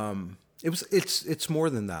 It's more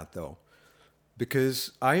than that though,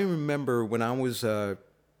 because I remember when I was,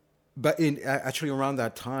 actually around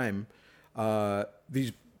that time,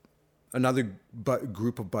 another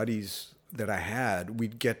group of buddies that I had,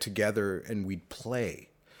 we'd get together and we'd play.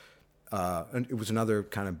 And it was another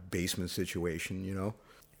kind of basement situation,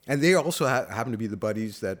 And they also happened to be the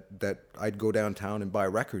buddies that I'd go downtown and buy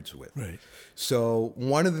records with. Right. So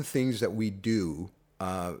one of the things that we do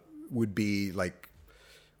would be like,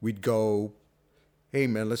 we'd go, hey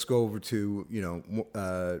man, let's go over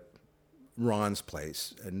to Ron's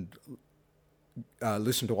place and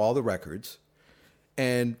listen to all the records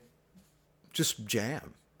and just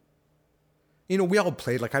jam. We all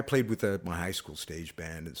played, I played with my high school stage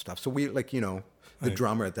band and stuff. So we the Right.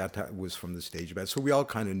 drummer at that time was from the stage band. So we all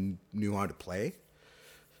kind of knew how to play.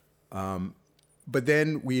 But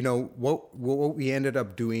then what we ended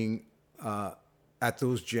up doing at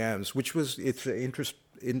those jams, which was, it's an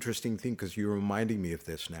interesting thing because you're reminding me of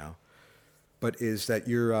this now, but is that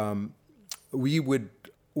we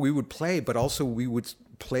would play, but also we would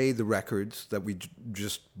play the records that we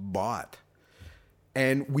just bought,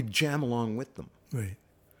 and we'd jam along with them. Right.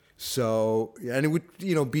 So, and it would,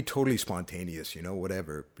 be totally spontaneous,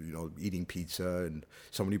 whatever, eating pizza and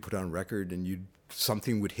somebody put on a record and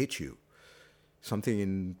something would hit you. Something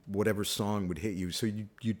in whatever song would hit you. So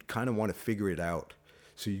you'd kind of want to figure it out.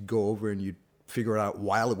 So you'd go over and you'd figure it out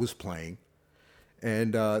while it was playing.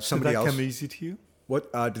 And somebody else. Did that come easy to you?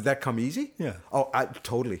 What, did that come easy? Yeah. Oh,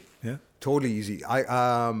 totally. Yeah. Totally easy.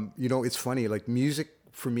 It's funny, music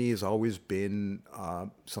for me has always been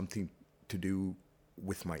something to do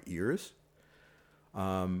with my ears.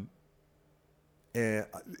 Yeah,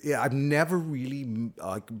 I've never really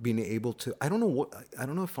been able to. I don't know what. I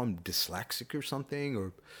don't know if I'm dyslexic or something,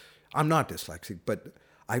 or I'm not dyslexic, but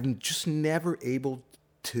I'm just never able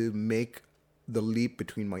to make the leap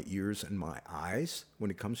between my ears and my eyes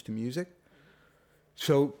when it comes to music.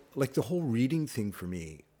 So, like the whole reading thing for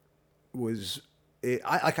me was,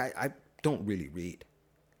 I don't really read.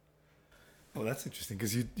 Oh, that's interesting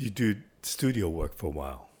because you do studio work for a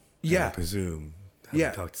while. And Yeah. I presume,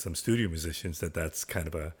 having talked to some studio musicians, that's kind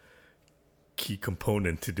of a key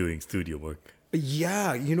component to doing studio work.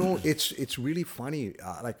 Yeah, it's really funny.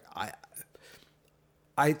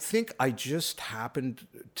 I think I just happened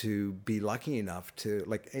to be lucky enough to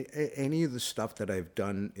like any of the stuff that I've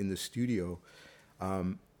done in the studio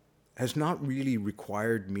has not really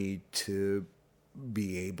required me to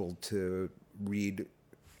be able to read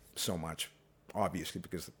so much, obviously,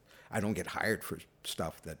 because I don't get hired for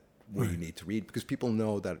stuff where you need to read, because people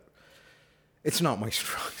know that it's not my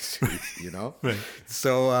strong suit, Right.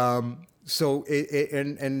 So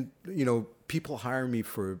people hire me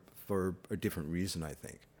for a different reason, I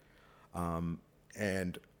think.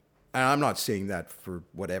 And I'm not saying that for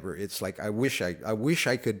whatever. It's like I wish I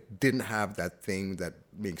didn't have that thing that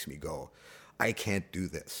makes me go, I can't do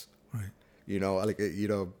this. Right.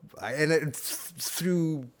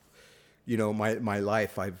 Through my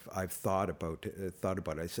life, I've thought about it.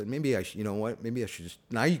 I said maybe I should, maybe I should just,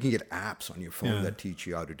 now you can get apps on your phone that teach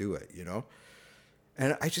you how to do it,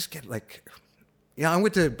 and I just get like,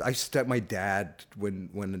 my dad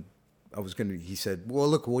when I was he said, well,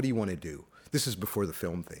 look, what do you want to do? This is before the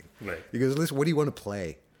film thing. Right. He goes, listen, what do you want to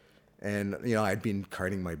play? And I'd been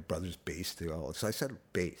carting my brother's bass to all, so I said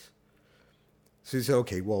bass. So he said,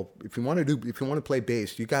 okay, well, if you want to play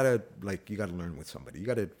bass, you gotta learn with somebody.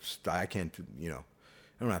 I can't, I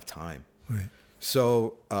don't have time. Right.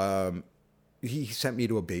 So he sent me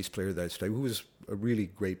to a bass player that I studied, who was a really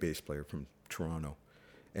great bass player from Toronto,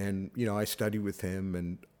 and I studied with him,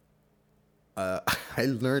 and I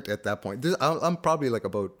learned at that point. I'm probably like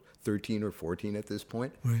about 13 or 14 at this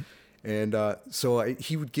point, Right. and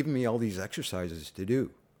he would give me all these exercises to do,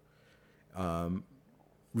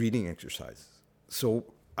 reading exercises. So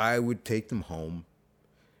I would take them home,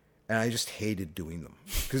 and I just hated doing them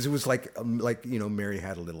because it was like Mary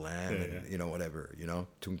Had a Little Lamb, and whatever,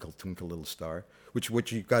 Twinkle Twinkle Little Star, which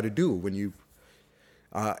what you got to do when you,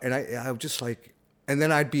 and I was just like, and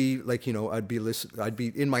then I'd be like, I'd be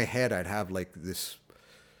in my head, I'd have like this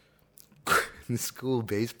cool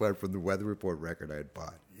bass part from the Weather Report record I had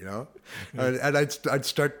bought, and I'd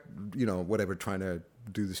start, whatever, trying to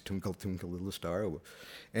do this Twinkle Twinkle Little Star,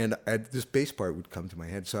 and this bass part would come to my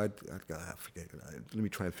head, so I'd go, forget it, let me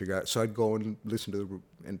try and figure out. So I'd go and listen to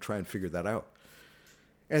and try and figure that out,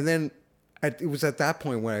 and then it was at that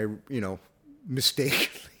point when I,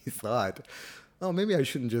 mistakenly thought, oh, maybe I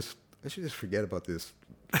should just forget about this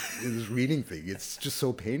reading thing. It's just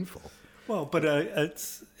so painful. Well, but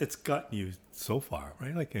it's gotten you so far,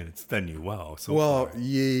 right? Like, and it's done you well so Well, far.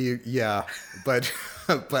 yeah, but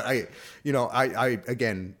I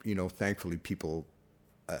again, thankfully people,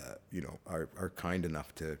 are kind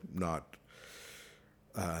enough to not,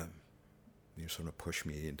 sort of push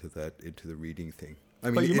me into the reading thing. I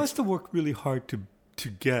mean, But you must have worked really hard to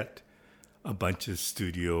get a bunch of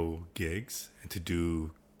studio gigs and to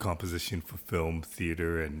do composition for film,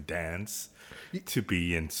 theater, and dance, to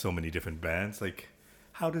be in so many different bands. Like,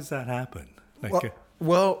 how does that happen? Like,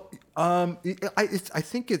 I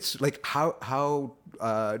think it's like how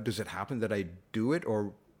does it happen that I do it,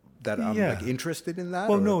 or that I'm like interested in that?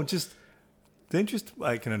 well, or? no, just the interest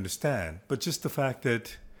I can understand, but just the fact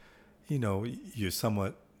that, you're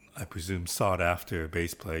somewhat, I presume, sought after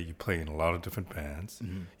bass player. You play in a lot of different bands.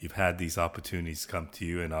 Mm-hmm. You've had these opportunities come to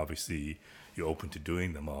you, and obviously you're open to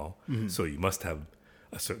doing them all. Mm-hmm. So you must have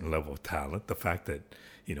a certain level of talent. The fact that,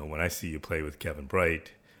 when I see you play with Kevin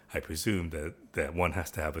Bright, I presume that one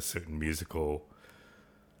has to have a certain musical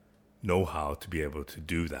know-how to be able to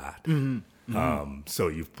do that. Mm-hmm. Mm-hmm. So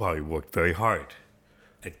you've probably worked very hard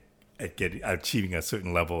at achieving a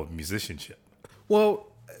certain level of musicianship. Well,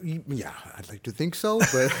 yeah, I'd like to think so,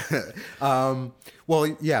 but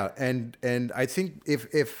well, yeah, and I think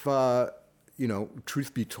if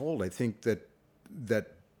truth be told, I think that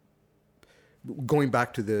going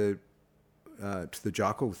back to the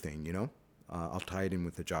Jaco thing, I'll tie it in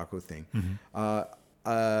with the Jaco thing. Mm-hmm.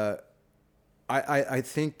 I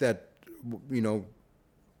think that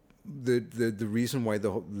the reason why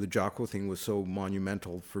the Jaco thing was so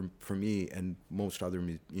monumental for me and most other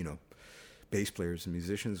bass players and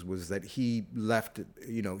musicians was that he left,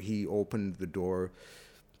 he opened the door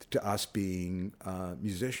to us being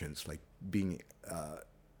musicians, like being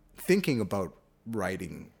thinking about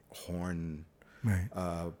writing horn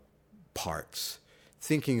Right. parts,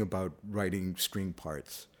 thinking about writing string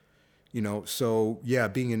parts. You know, so yeah,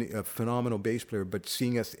 being a phenomenal bass player, but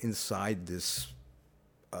seeing us inside this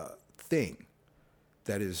thing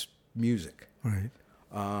that is music. Right.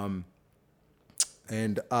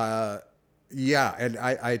 And yeah, and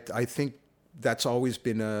I think that's always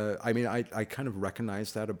been I kind of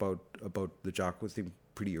recognized that about the Jocko thing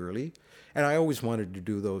pretty early, and I always wanted to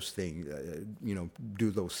do those things,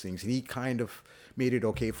 do those things, and he kind of made it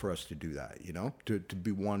okay for us to do that,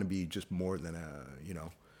 want to be just more than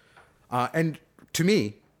and to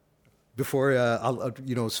me, before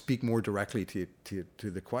I'll speak more directly to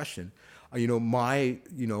the question, my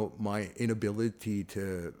inability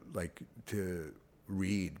to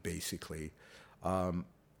read basically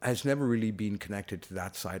has never really been connected to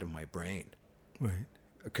that side of my brain. Right.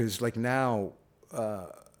 Because like now,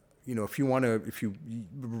 if you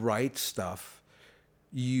write stuff,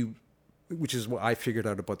 which is what I figured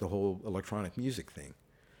out about the whole electronic music thing,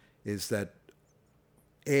 is that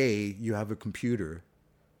you have a computer.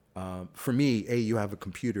 For me, you have a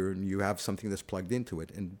computer and you have something that's plugged into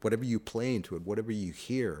it, and whatever you play into it, whatever you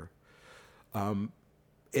hear,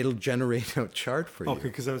 it'll generate a chart for you. Okay,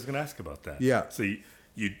 because I was going to ask about that. Yeah. So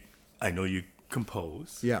I know you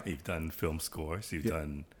compose. Yeah. You've done film scores. You've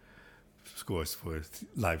done scores for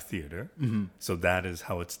live theater. Mm-hmm. So that is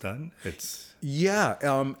how it's done.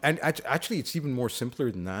 And actually, it's even more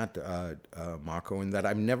simpler than that, Mako, in that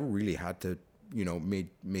I've never really had to,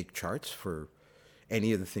 make charts for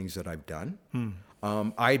any of the things that I've done.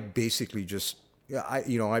 I basically just,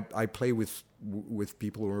 I play with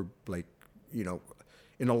people who are like,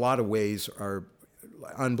 in a lot of ways are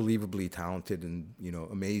unbelievably talented and,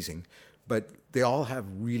 amazing, but they all have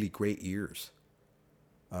really great ears.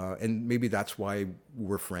 And maybe that's why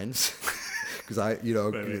we're friends. Because Right. you know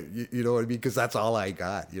what I mean? Because that's all I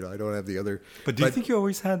got. I don't have the other. But do you think you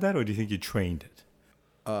always had that, or do you think you trained it?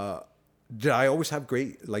 Did I always have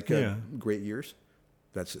great great ears?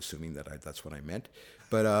 That's assuming that that's what I meant.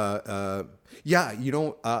 But I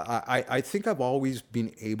think I've always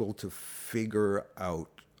been able to figure out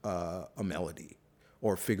a melody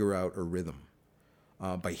or figure out a rhythm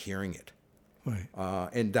by hearing it. Right.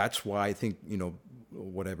 And that's why I think,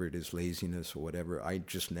 whatever it is, laziness or whatever, I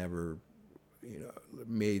just never,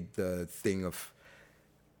 made the thing of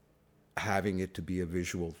having it to be a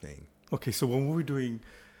visual thing. Okay, so when we were doing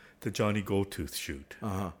the Johnny Goldtooth shoot,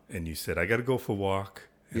 and you said, I got to go for a walk,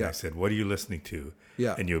 and I said, what are you listening to?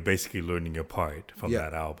 Yeah. And you're basically learning your part from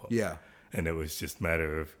that album. Yeah. And it was just a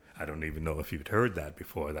matter of, I don't even know if you'd heard that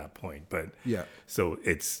before that point, but Yeah. So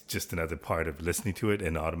it's just another part of listening to it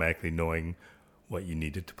and automatically knowing what you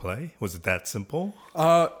needed to play. Was it that simple?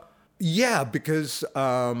 Yeah, because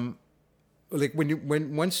like when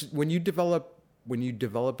you develop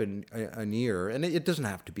an ear, and it doesn't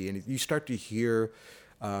have to be anything, you start to hear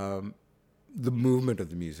the movement of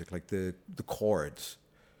the music, like the chords,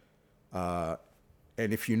 and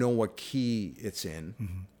if you know what key it's in.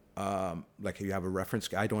 Like if you have a reference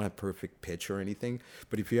key, I don't have perfect pitch or anything,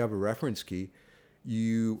 but if you have a reference key,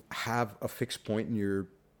 you have a fixed point in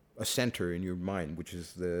a center in your mind, which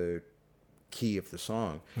is the key of the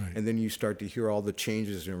song. Right. And then you start to hear all the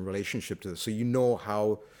changes in relationship to this. So you know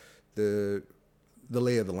how the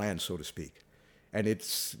lay of the land, so to speak. And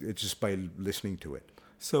it's just by listening to it.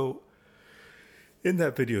 So in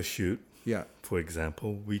that video shoot, Yeah. for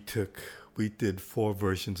example, we did 4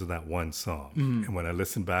 versions of that one song. And when I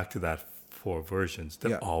listen back to that 4 versions,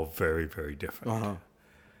 they're all very, very different.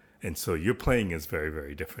 And so your playing is very,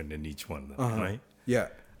 very different in each one of them, right? Yeah.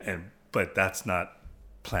 But that's not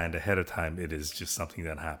planned ahead of time. It is just something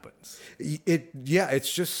that happens.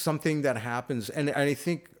 It's just something that happens. And I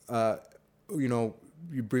think,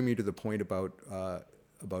 you bring me to the point about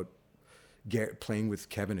playing with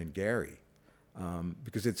Kevin and Gary.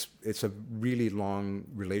 Because it's a really long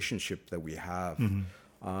relationship that we have.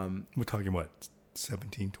 We're talking, what,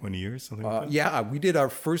 17, 20 years? Something like that? Yeah, we did our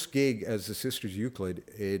first gig as the Sisters Euclid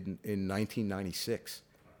in 1996,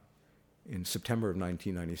 in September of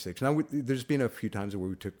 1996. Now, there's been a few times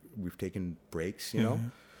where we've taken breaks, you know.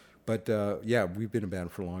 But, we've been a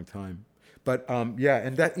band for a long time. But, and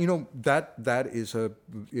that,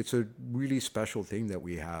 it's a really special thing that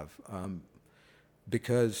we have.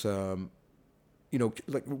 Because...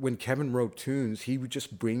 like when Kevin wrote tunes, he would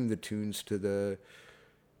just bring the tunes to the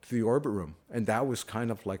Orbit Room, and that was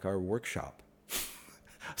kind of like our workshop.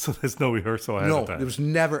 So there's no rehearsal ahead of time? No, there was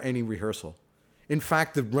never any rehearsal. In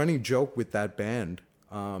fact, the running joke with that band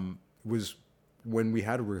was when we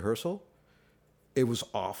had a rehearsal, it was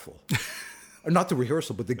awful. Not the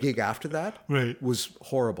rehearsal, but the gig after that Right. was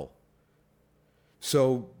horrible.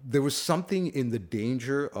 So there was something in the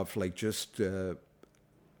danger of like just,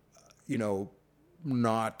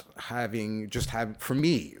 not having, just have, for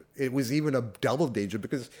me, it was even a double danger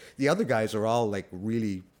because the other guys are all like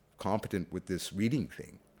really competent with this reading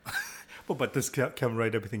thing. Well, but does Kevin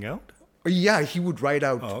write everything out? Yeah, he would write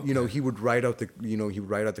out, Oh, okay. he would write out he would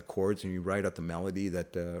write out the chords and he'd write out the melody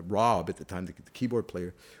that Rob at the time, the keyboard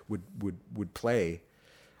player, would play.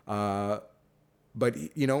 But,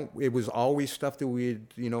 it was always stuff that we'd,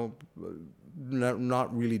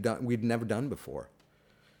 not really done, we'd never done before.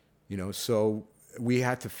 So we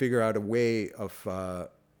had to figure out a way of, I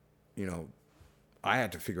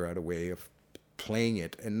had to figure out a way of playing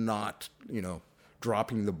it and not,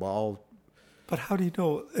 dropping the ball. But how do you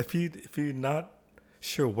know if you're not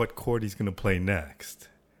sure what chord he's going to play next,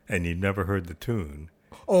 and you've never heard the tune?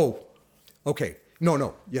 Oh, okay.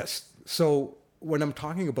 No. Yes. So when I'm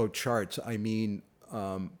talking about charts, I mean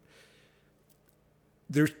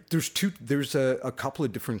there's a couple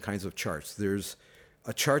of different kinds of charts. There's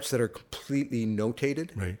charts that are completely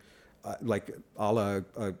notated, Right. like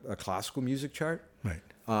a classical music chart. Right.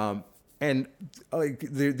 And like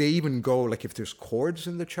they even go like if there's chords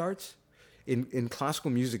in the charts, in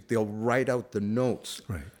classical music they'll write out the notes,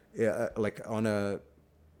 Right. like on a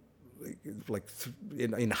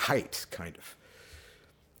in height kind of.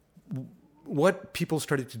 What people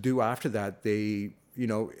started to do after that, they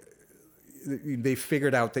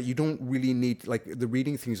figured out that you don't really need, like the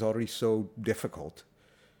reading thing is already so difficult.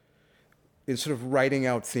 Instead of writing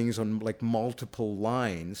out things on like multiple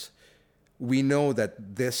lines, we know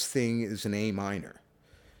that this thing is an A minor.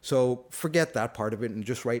 So forget that part of it and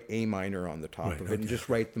just write A minor on the top Right, of it and okay. just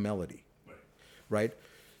write the melody. Right?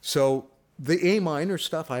 So the A minor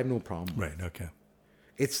stuff I have no problem with. Right. Okay.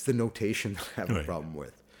 It's the notation that I have a Right. problem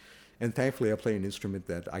with. And thankfully I play an instrument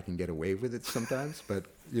that I can get away with it sometimes, but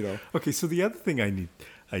Okay. So the other thing I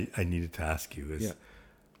needed to ask you is,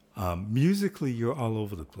 Yeah. musically, you're all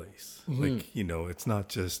over the place. Like, it's not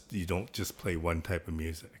just, you don't just play one type of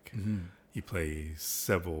music. You play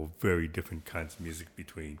several very different kinds of music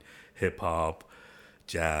between hip hop,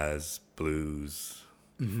 jazz, blues,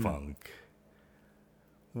 funk.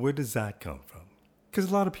 Where does that come from? Because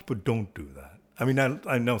a lot of people don't do that. I mean,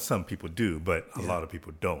 I know some people do, but a lot of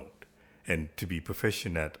people don't. And to be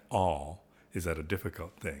proficient at all, is that a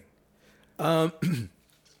difficult thing?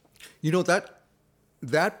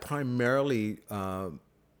 That primarily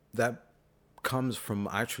that comes from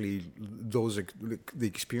actually the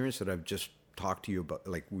experience that I've just talked to you about,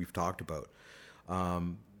 like we've talked about.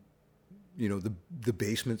 The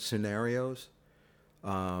basement scenarios,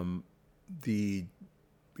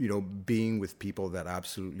 being with people that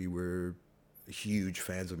absolutely were huge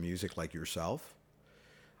fans of music like yourself.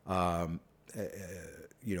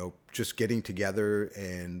 Just getting together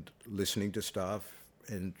and listening to stuff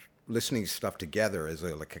together as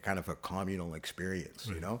a kind of a communal experience,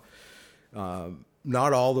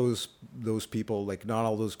 not all those people, like not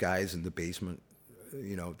all those guys in the basement,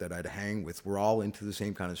 that I'd hang with were all into the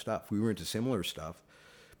same kind of stuff. We were into similar stuff,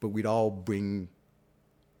 but we'd all bring,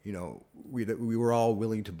 we were all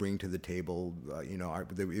willing to bring to the table,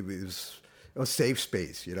 it was a safe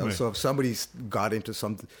space, Right. So if somebody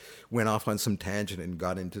went off on some tangent and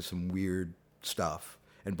got into some weird stuff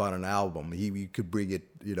and bought an album, we could bring it,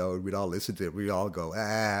 we'd all listen to it. We'd all go,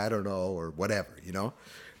 I don't know, or whatever,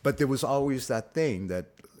 But there was always that thing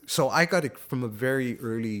so I got it from a very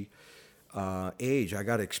early age. I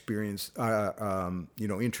got introduced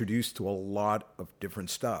to a lot of different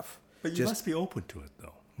stuff. But you must be open to it,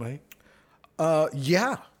 though, right?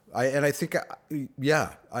 Yeah. I think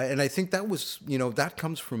that was, that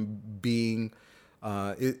comes from being,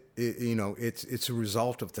 it's a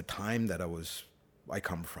result of the time that I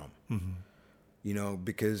come from,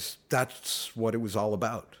 because that's what it was all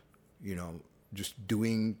about, just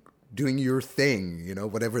doing your thing,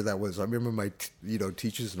 whatever that was. I remember my,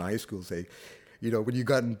 teachers in high school say, when you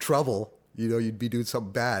got in trouble, you'd be doing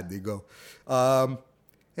something bad. They go,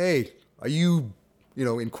 hey, are you,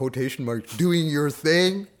 in quotation marks, doing your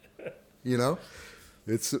thing?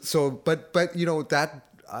 It's so, but that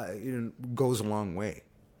goes a long way,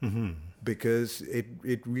 because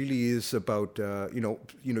it really is about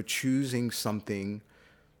choosing something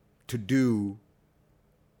to do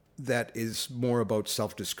that is more about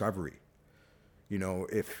self-discovery.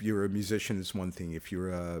 If you're a musician, it's one thing. If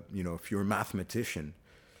you're a mathematician,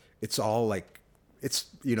 it's all like it's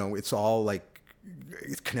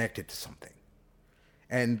connected to something,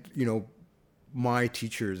 and my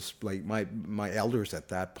teachers, like my elders at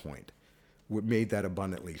that point, made that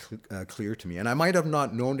abundantly clear to me. And I might have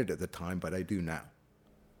not known it at the time, but I do now.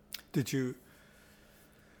 Did you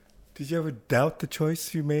Did you ever doubt the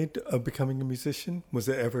choice you made of becoming a musician? Was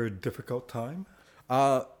there ever a difficult time?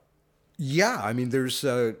 Yeah, I mean, there's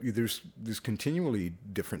continually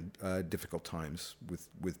different difficult times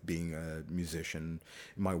with being a musician.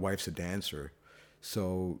 My wife's a dancer,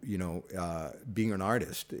 so being an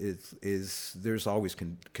artist is there's always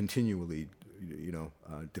continually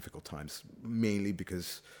difficult times, mainly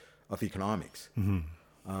because of economics.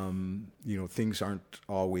 Things aren't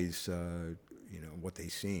always what they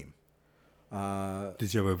seem.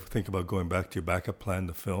 Did you ever think about going back to your backup plan,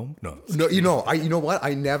 the film? No. No, you know what?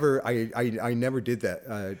 I never did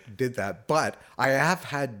that. But I have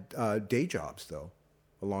had day jobs though,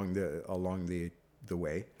 along the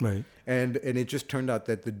way. Right. And it just turned out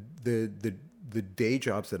that the day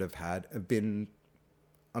jobs that I've had have been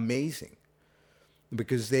amazing,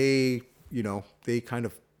 because they kind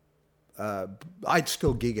of I'd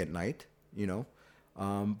still gig at night,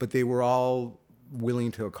 but they were all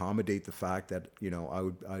willing to accommodate the fact that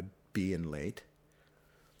I'd be in late,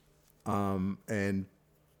 and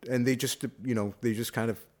they just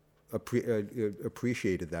kind of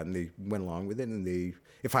appreciated that, and they went along with it. And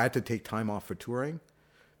if I had to take time off for touring,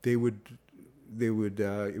 it was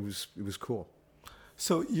cool.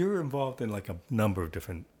 So you're involved in like a number of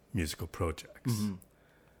different musical projects. Mm-hmm.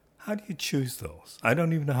 How do you choose those? I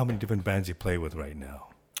don't even know how many different bands you play with right now.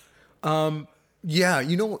 Yeah,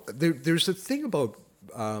 there's a thing about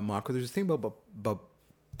Marco. There's a thing about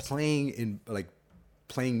playing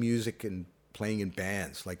music and playing in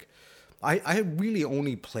bands. Like, I really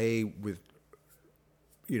only play with,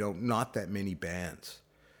 not that many bands,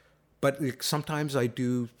 but like, sometimes I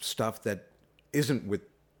do stuff that isn't with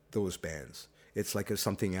those bands. It's like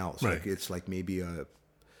something else. Right. Like it's like maybe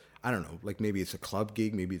I don't know, like maybe it's a club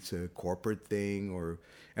gig, maybe it's a corporate thing,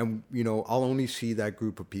 and I'll only see that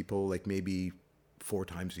group of people like maybe 4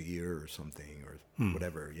 times a year or something, or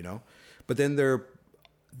whatever, But then there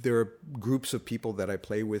are groups of people that I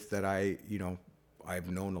play with that I've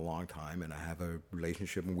known a long time, and I have a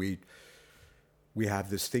relationship, and we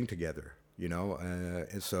have this thing together,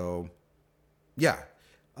 and so, yeah.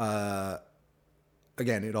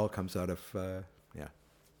 Again, it all comes out of the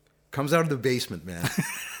basement, man.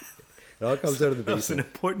 It all comes out of the basement. That's an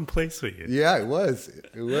important place for you. Yeah, it was.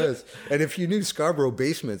 And if you knew Scarborough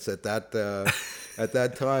basements at that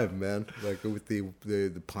time, man, like with the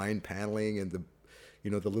pine paneling and the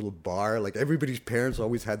little bar, like everybody's parents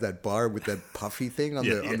always had that bar with that puffy thing on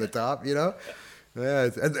the top, Yeah,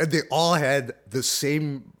 and they all had the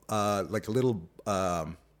same like little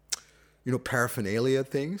paraphernalia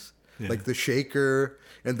things, like the shaker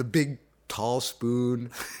and the big tall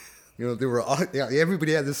spoon. They were all,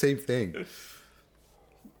 everybody had the same thing.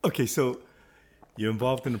 Okay, so you're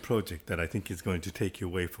involved in a project that I think is going to take you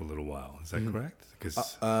away for a little while. Is that correct?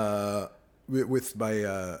 Because with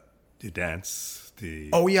my the dance,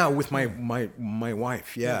 with my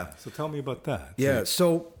wife. Yeah. So tell me about that. Yeah.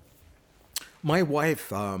 So my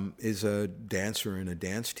wife is a dancer and a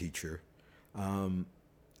dance teacher, and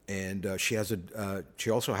she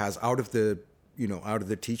also has out of the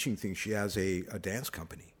teaching thing, she has a dance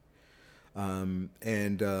company.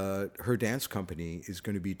 And her dance company is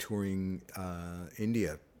going to be touring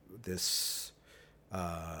India this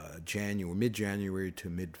mid-January to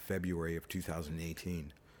mid-February of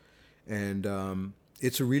 2018. And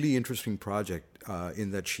it's a really interesting project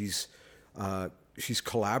in that she's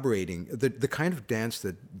collaborating. The kind of dance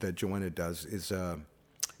that Joanna does is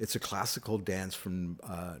it's a classical dance from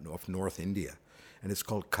of North India, and it's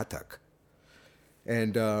called Kathak.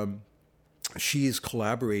 And she is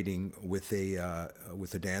collaborating with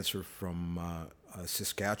a dancer from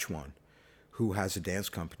Saskatchewan, who has a dance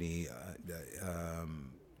company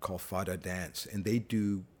called Fada Dance, and they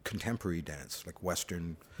do contemporary dance, like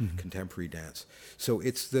Western contemporary dance. So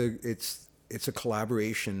it's a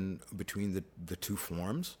collaboration between the two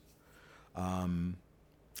forms,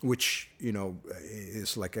 which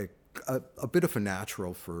is like a bit of a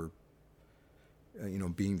natural for.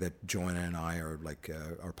 Being that Joanna and I are like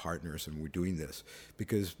our partners, and we're doing this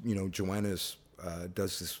because Joanna's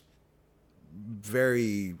does this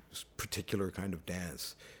very particular kind of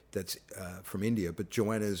dance that's from India, but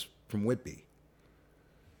Joanna's from Whitby.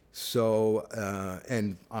 So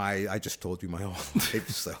and I just told you my whole life,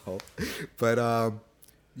 so but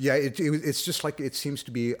it's just like it seems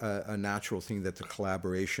to be a natural thing that the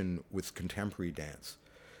collaboration with contemporary dance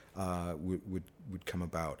would come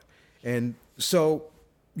about. And so,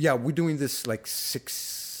 yeah, we're doing this like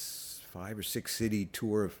 5 or 6 city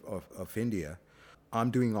tour of India. I'm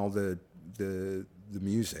doing all the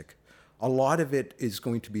music. A lot of it is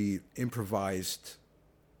going to be improvised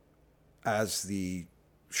as the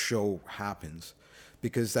show happens,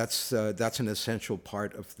 because that's an essential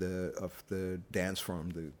part of the dance form,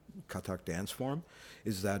 the Kathak dance form,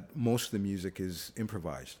 is that most of the music is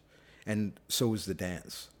improvised, and so is the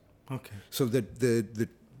dance. Okay. So the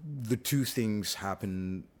two things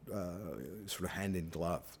happen sort of hand in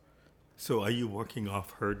glove. So are you working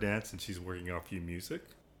off her dance and she's working off your music?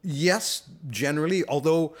 Yes, generally.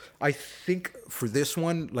 Although I think for this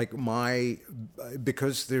one, like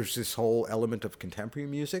because there's this whole element of contemporary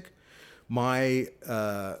music, my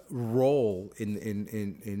role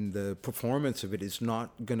in the performance of it is not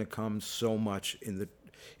going to come so much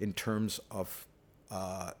in terms of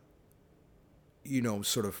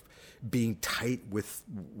sort of being tight with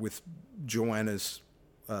Joanna's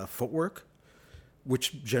footwork,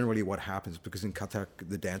 which generally what happens, because in Kathak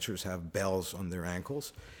the dancers have bells on their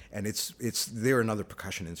ankles, and they're another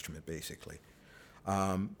percussion instrument basically.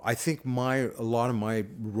 I think a lot of my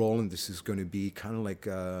role in this is going to be kind of like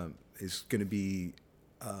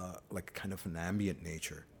like kind of an ambient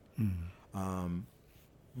nature,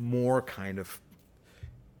 more kind of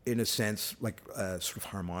in a sense like sort of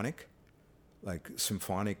harmonic, like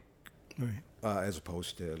symphonic, Right. As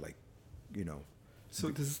opposed to like. So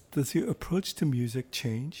does your approach to music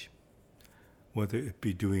change, whether it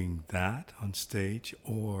be doing that on stage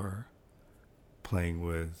or playing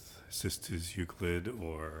with Sisters Euclid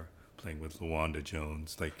or playing with LaWanda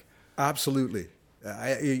Jones? Like, absolutely.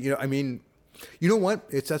 I mean, you know what?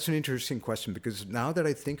 That's an interesting question, because now that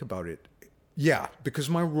I think about it, yeah, because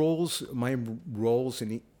my roles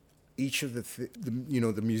in each of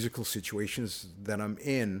the musical situations that I'm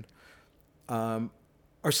in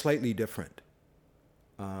are slightly different.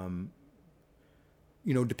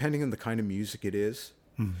 Depending on the kind of music it is,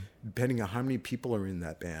 depending on how many people are in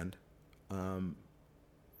that band,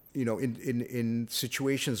 in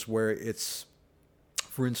situations where it's,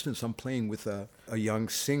 for instance, I'm playing with a young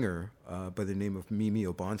singer by the name of Mimi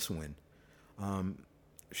Obonsawin.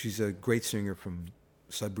 She's a great singer from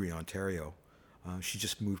Sudbury, Ontario. She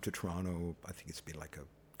just moved to Toronto. I think it's been like a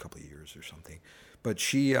couple of years or something. But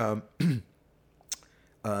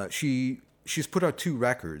she's put out 2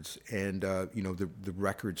 records, and the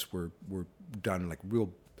records were done like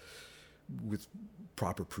real with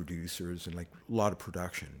proper producers and like a lot of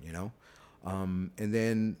production, and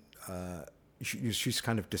then she's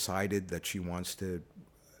kind of decided that she wants to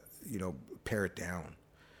pare it down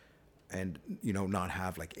and not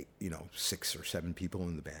have like 6 or 7 people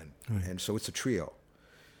in the band. Right. And so it's a trio.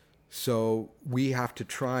 So we have to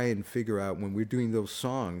try and figure out, when we're doing those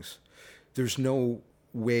songs, there's no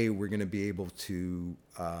way we're going to be able to,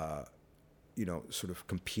 sort of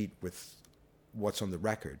compete with what's on the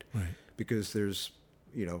record, right, because there's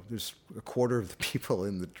a quarter of the people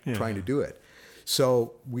trying to do it.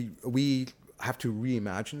 So we have to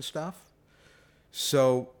reimagine stuff.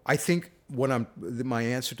 So I think my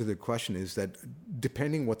answer to the question is that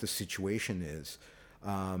depending what the situation is,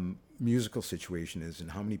 musical situation is,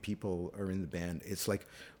 and how many people are in the band, it's like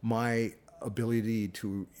my ability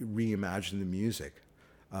to reimagine the music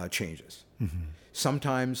changes. Mm-hmm.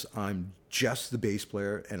 Sometimes I'm just the bass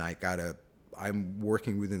player, and I'm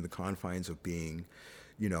working within the confines of being,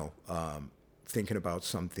 thinking about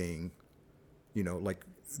something, like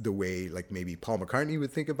the way like maybe Paul McCartney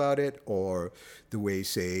would think about it, or the way,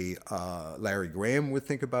 say, Larry Graham would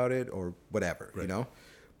think about it, or whatever, right.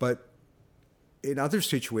 But in other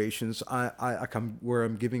situations, I come where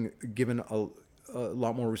I'm given a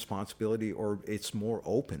lot more responsibility, or it's more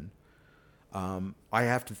open. I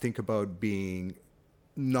have to think about being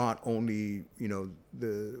not only,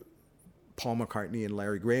 the Paul McCartney and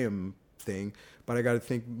Larry Graham thing, but I got to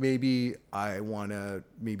think maybe I want to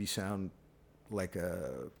sound like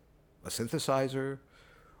a synthesizer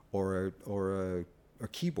or a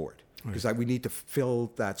keyboard, because we need to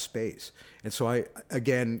fill that space. And so I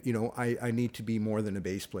need to be more than a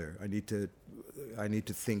bass player. I need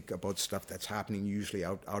to think about stuff that's happening usually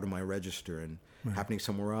out of my register and happening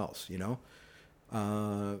somewhere else,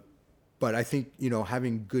 But I think,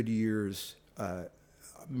 having good ears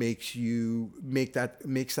makes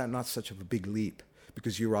that not such of a big leap,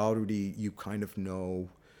 because you kind of know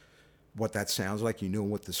what that sounds like,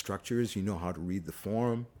 what the structure is, how to read the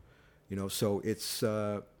form, so it's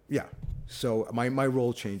so my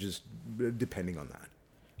role changes depending on that.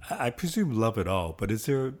 I presume love it all, but is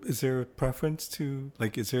there a preference to,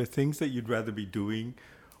 like, is there things that you'd rather be doing,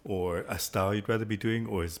 or a style you'd rather be doing,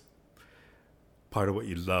 or is part of what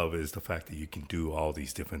you love is the fact that you can do all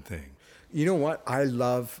these different things? You know what? I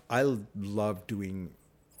love doing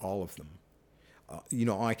all of them.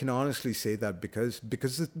 I can honestly say that because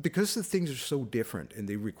the things are so different and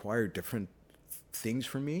they require different things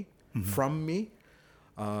from me.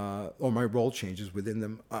 or my role changes within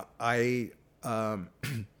them,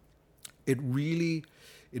 it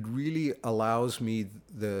really allows me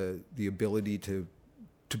the ability to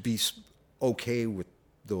be okay with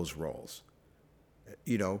those roles.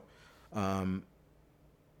 You know,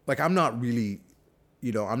 like I'm not really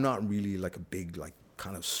like a big like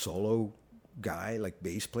kind of solo guy, like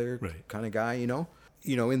bass player Right. kind of guy. In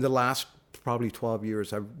the last probably 12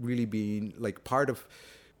 years, I've really been like part of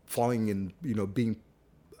falling in, being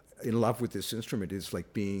in love with this instrument is like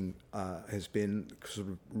has been sort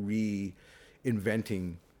of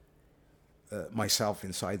reinventing myself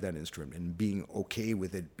inside that instrument and being okay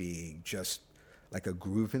with it being just like a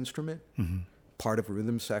groove instrument, part of a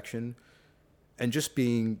rhythm section, and just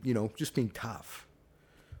being tough.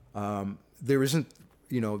 There isn't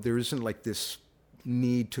like this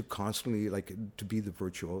need to constantly like to be the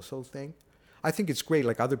virtuoso thing. I think it's great.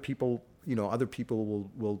 Like other people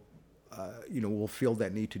will feel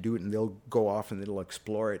that need to do it, and they'll go off and they'll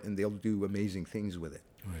explore it and they'll do amazing things with it.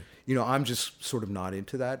 Right. I'm just sort of not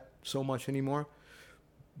into that so much anymore.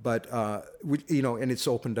 But and it's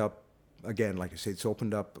opened up again, like I say, it's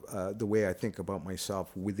opened up the way I think about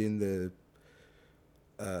myself within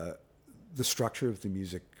the structure of the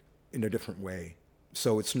music in a different way.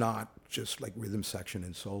 So it's not just like rhythm section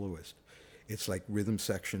and soloist. It's like rhythm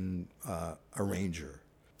section, arranger,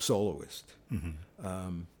 soloist,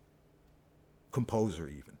 composer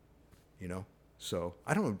even, So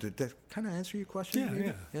I don't know, did that kind of answer your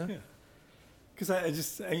question? Yeah. Because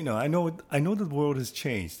I know the world has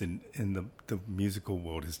changed and the musical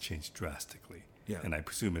world has changed drastically. Yeah. And I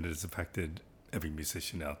presume it has affected every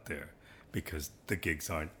musician out there because the gigs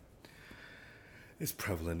aren't as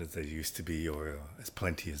prevalent as they used to be or as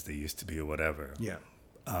plenty as they used to be or whatever. Yeah.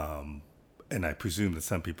 And I presume that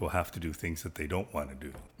some people have to do things that they don't want to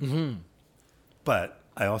do. Mm-hmm. But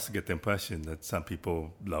I also get the impression that some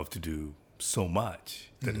people love to do so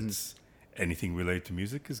much that it's anything related to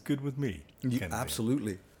music is good with me.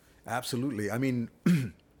 Absolutely. Absolutely. I mean,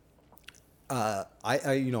 I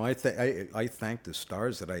thank the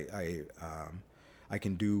stars that I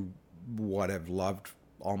can do what I've loved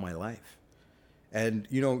all my life. And,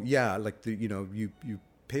 like you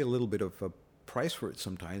pay a little bit of a price for it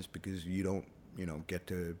sometimes because you don't, get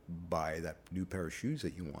to buy that new pair of shoes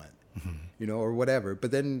that you want, or whatever.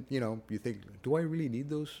 But then, you think, do I really need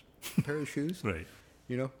those pair of shoes? Right.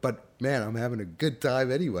 But man, I'm having a good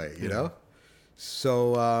time anyway, you know?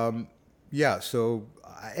 So,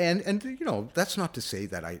 and that's not to say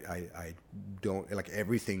that I don't, like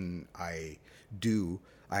everything I do,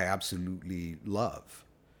 I absolutely love.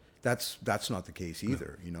 That's not the case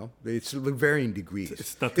either, It's varying degrees.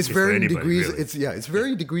 It's varying degrees. Really. It's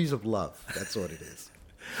varying degrees of love. That's what it is.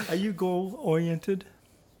 Are you goal oriented?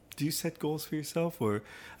 Do you set goals for yourself, or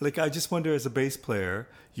like I just wonder, as a bass player,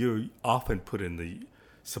 you're often put in the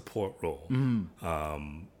support role.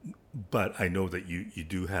 But I know that you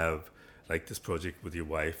do have like this project with your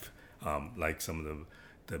wife, like some of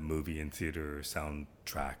the movie and theater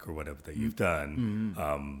soundtrack or whatever that you've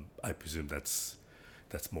done. I presume that's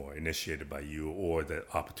more initiated by you, or the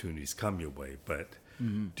opportunities come your way. But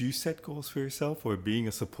do you set goals for yourself, or being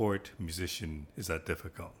a support musician, is that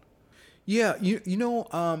difficult? Yeah,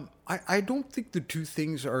 I don't think the two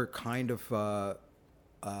things are kind of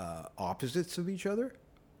opposites of each other.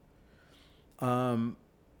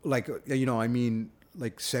 Like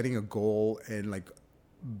setting a goal and like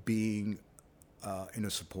being in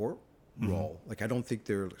a support role. Like I don't think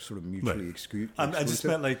they're sort of mutually exclusive. I just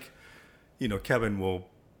meant like, Kevin will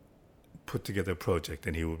put together a project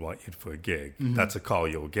and he would want you for a gig. That's a call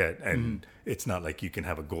you'll get, and it's not like you can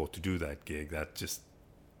have a goal to do that gig. That just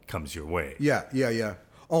comes your way. Yeah.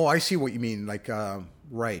 Oh, I see what you mean. Like,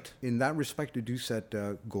 right. In that respect, I do set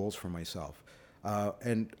goals for myself.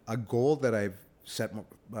 And a goal that I've set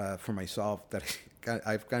for myself that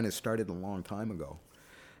I've kind of started a long time ago.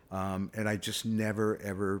 And I just never,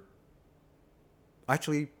 ever...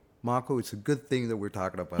 Actually, Mako, it's a good thing that we're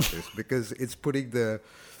talking about this because it's putting the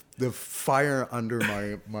fire under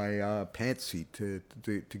my pants seat to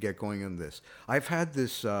get going on this. I've had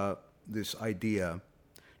this idea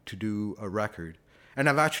to do a record, and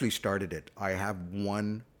I've actually started it. I have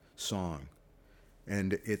one song,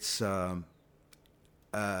 and it's an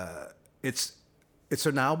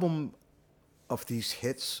album of these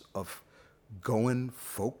hits of Goan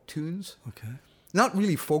folk tunes. Okay. Not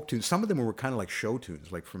really folk tunes. Some of them were kind of like show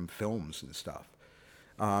tunes, like from films and stuff.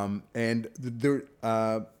 And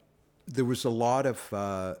there was a lot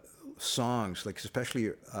of songs, like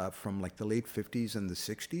especially from like the late 50s and the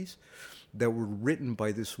 60s, that were written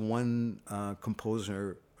by this one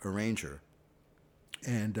composer arranger.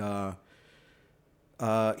 And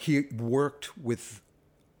he worked with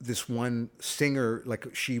this one singer,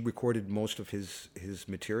 like she recorded most of his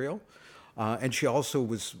material. And she also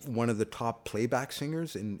was one of the top playback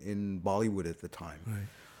singers in Bollywood at the time.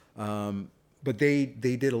 Right. But they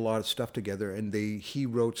did a lot of stuff together, and he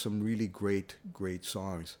wrote some really great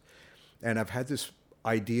songs. And I've had this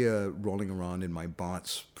idea rolling around in my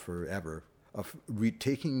bonds forever of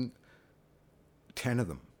taking 10 of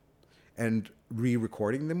them and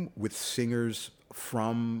re-recording them with singers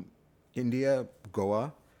from India,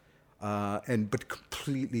 Goa, but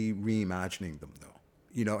completely reimagining them though.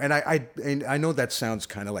 You know, and I know that sounds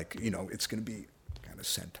kind of like, you know, it's going to be kind of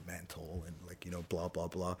sentimental and like, you know, blah blah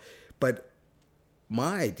blah, but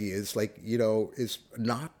my idea is like, you know, is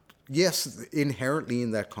not, yes, inherently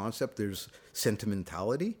in that concept there's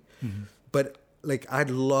sentimentality, but like I'd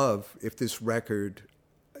love if this record,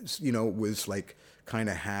 you know, was like kind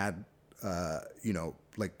of had, you know,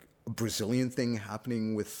 like a Brazilian thing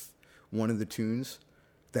happening with one of the tunes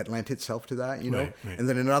that lent itself to that, you know, right. And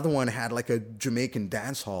then another one had like a Jamaican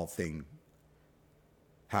dance hall thing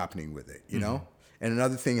happening with it, you know, and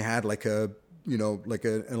another thing had like a, you know, like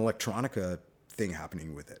an electronica thing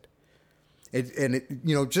happening with it. It,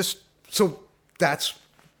 you know, just so that's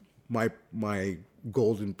my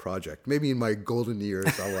golden project. Maybe in my golden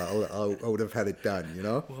years, I would have had it done, you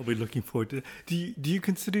know. Well, I'll be looking forward to it. Do you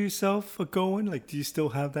consider yourself a Goan? Like, do you still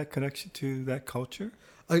have that connection to that culture?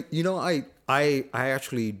 You know, I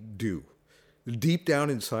actually do. Deep down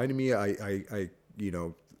inside of me, I you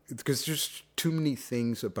know, because there's too many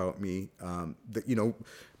things about me that, you know,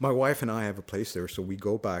 my wife and I have a place there, so we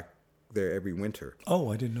go back there every winter.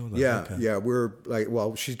 Oh, I didn't know that. Yeah, Okay. yeah, we're like,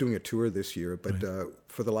 well, she's doing a tour this year, but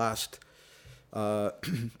for the last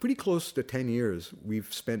pretty close to 10 years,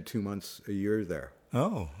 we've spent 2 months a year there.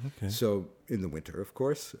 Oh, okay. So in the winter, of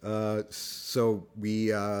course. So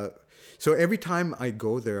every time I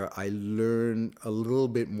go there, I learn a little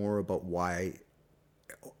bit more about why,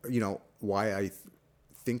 you know, why I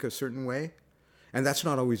think a certain way. And that's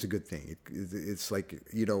not always a good thing. It's like,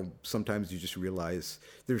 you know, sometimes you just realize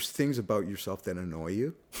there's things about yourself that annoy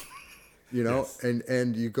you, you know, yes.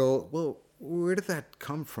 and you go, well, where did that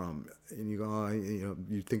come from? And you go, oh, you know,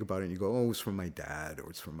 you think about it and you go, oh, it's from my dad, or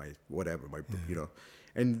it's from my whatever, you know.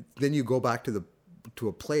 And then you go back to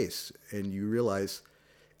a place and you realize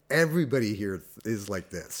everybody here is like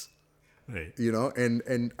this, right? You know,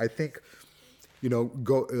 and I think, you know,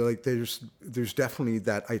 there's definitely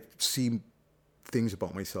that I see things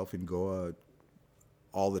about myself in Goa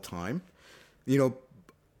all the time, you know,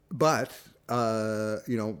 but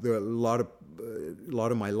you know, there are a lot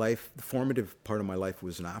of my life, the formative part of my life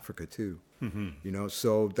was in Africa too, you know.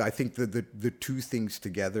 So I think the two things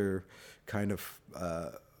together kind of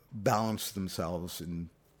balance themselves in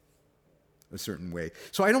a certain way.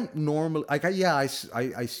 So I don't normally like. I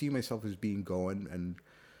see myself as being Goan, and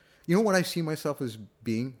you know what I see myself as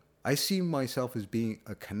being? I see myself as being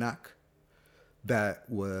a Canuck that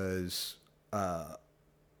was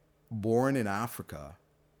born in Africa,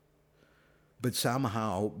 but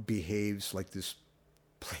somehow behaves like this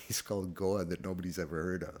place called Goa that nobody's ever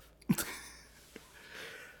heard of.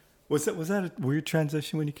 Was that a weird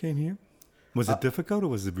transition when you came here? Was it difficult or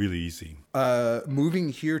was it really easy? Moving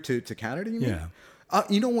here to Canada, you mean? Yeah.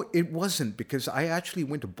 You know what? It wasn't, because I actually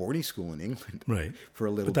went to boarding school in England, right, for a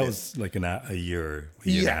little bit. But that was like a year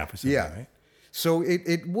and a half or something, right? So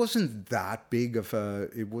it wasn't that big of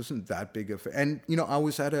and you know, I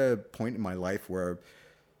was at a point in my life where,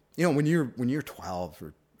 you know, when you're 12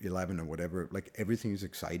 or 11 or whatever, like everything is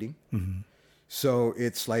exciting. So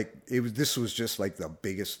it's like this was just like the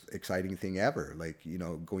biggest exciting thing ever. Like, you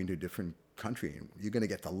know, going to a different country, and you're gonna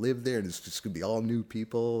get to live there, and it's just gonna be all new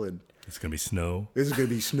people, and it's gonna be snow. There's gonna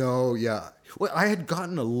be snow, yeah. Well, I had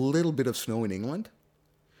gotten a little bit of snow in England.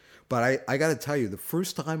 But I got to tell you, the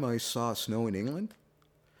first time I saw snow in England,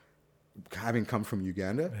 having come from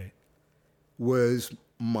Uganda, right, was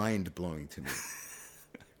mind-blowing to me.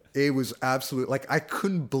 It was absolute, like, I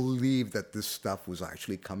couldn't believe that this stuff was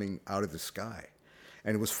actually coming out of the sky.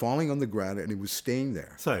 And it was falling on the ground, and it was staying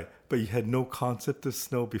there. Sorry, but you had no concept of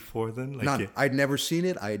snow before then? Like None. I'd never seen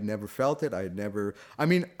it. I had never felt it. I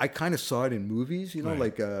mean, I kind of saw it in movies, you know,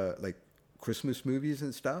 right, like Christmas movies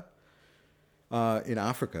and stuff in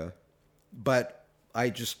Africa. But I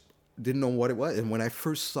just didn't know what it was. And when I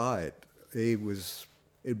first saw it, it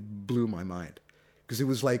blew my mind. Because it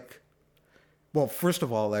was like, well, first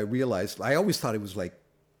of all, I realized, I always thought it was like,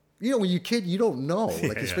 you know, when you're a kid, you don't know.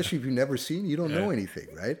 Like, especially if you've never seen, you don't know anything,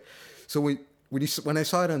 right? So when I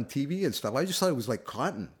saw it on TV and stuff, I just thought it was like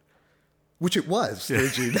cotton. Which it was,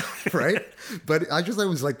 strangely enough, right? But I just thought it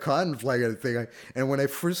was like cotton flying out of the thing. And when I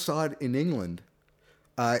first saw it in England,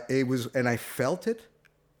 It was, and I felt it,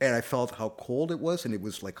 and I felt how cold it was, and it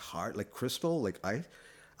was like hard, like crystal, like ice.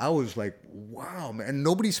 I was like, wow, man. And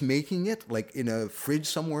nobody's making it like in a fridge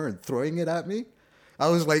somewhere and throwing it at me. I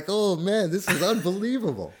was like, oh man, this is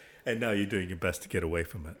unbelievable. And now you're doing your best to get away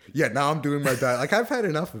from it. Yeah, now I'm doing my best. Like I've had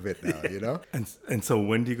enough of it now, you know? And so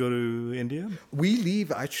when do you go to India? We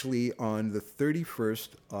leave actually on the 31st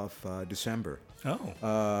of December.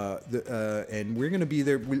 Oh. And we're going to be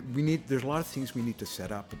there. There's a lot of things we need to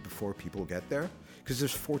set up before people get there because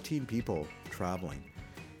there's 14 people traveling.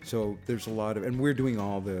 So there's a lot of, and we're doing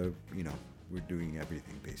all the, we're doing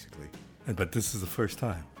everything basically. But this is the first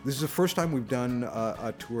time. This is the first time we've done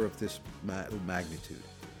a tour of this magnitude.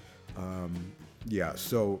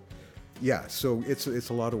 So it's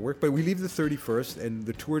a lot of work, but we leave the 31st, and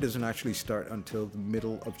the tour doesn't actually start until the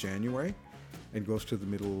middle of January, and goes to the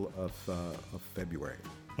middle of February.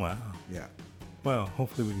 Wow. Yeah. Well,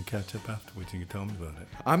 hopefully we can catch up afterwards. You can tell me about it.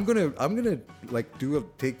 I'm gonna like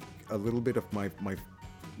take a little bit of my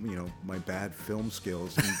bad film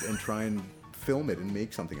skills and try and film it and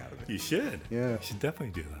make something out of it. You should. Yeah. You should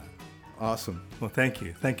definitely do that. Awesome. Well, thank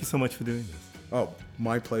you. Thank you so much for doing this. Oh,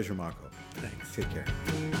 my pleasure, Marco. Thanks. Take care.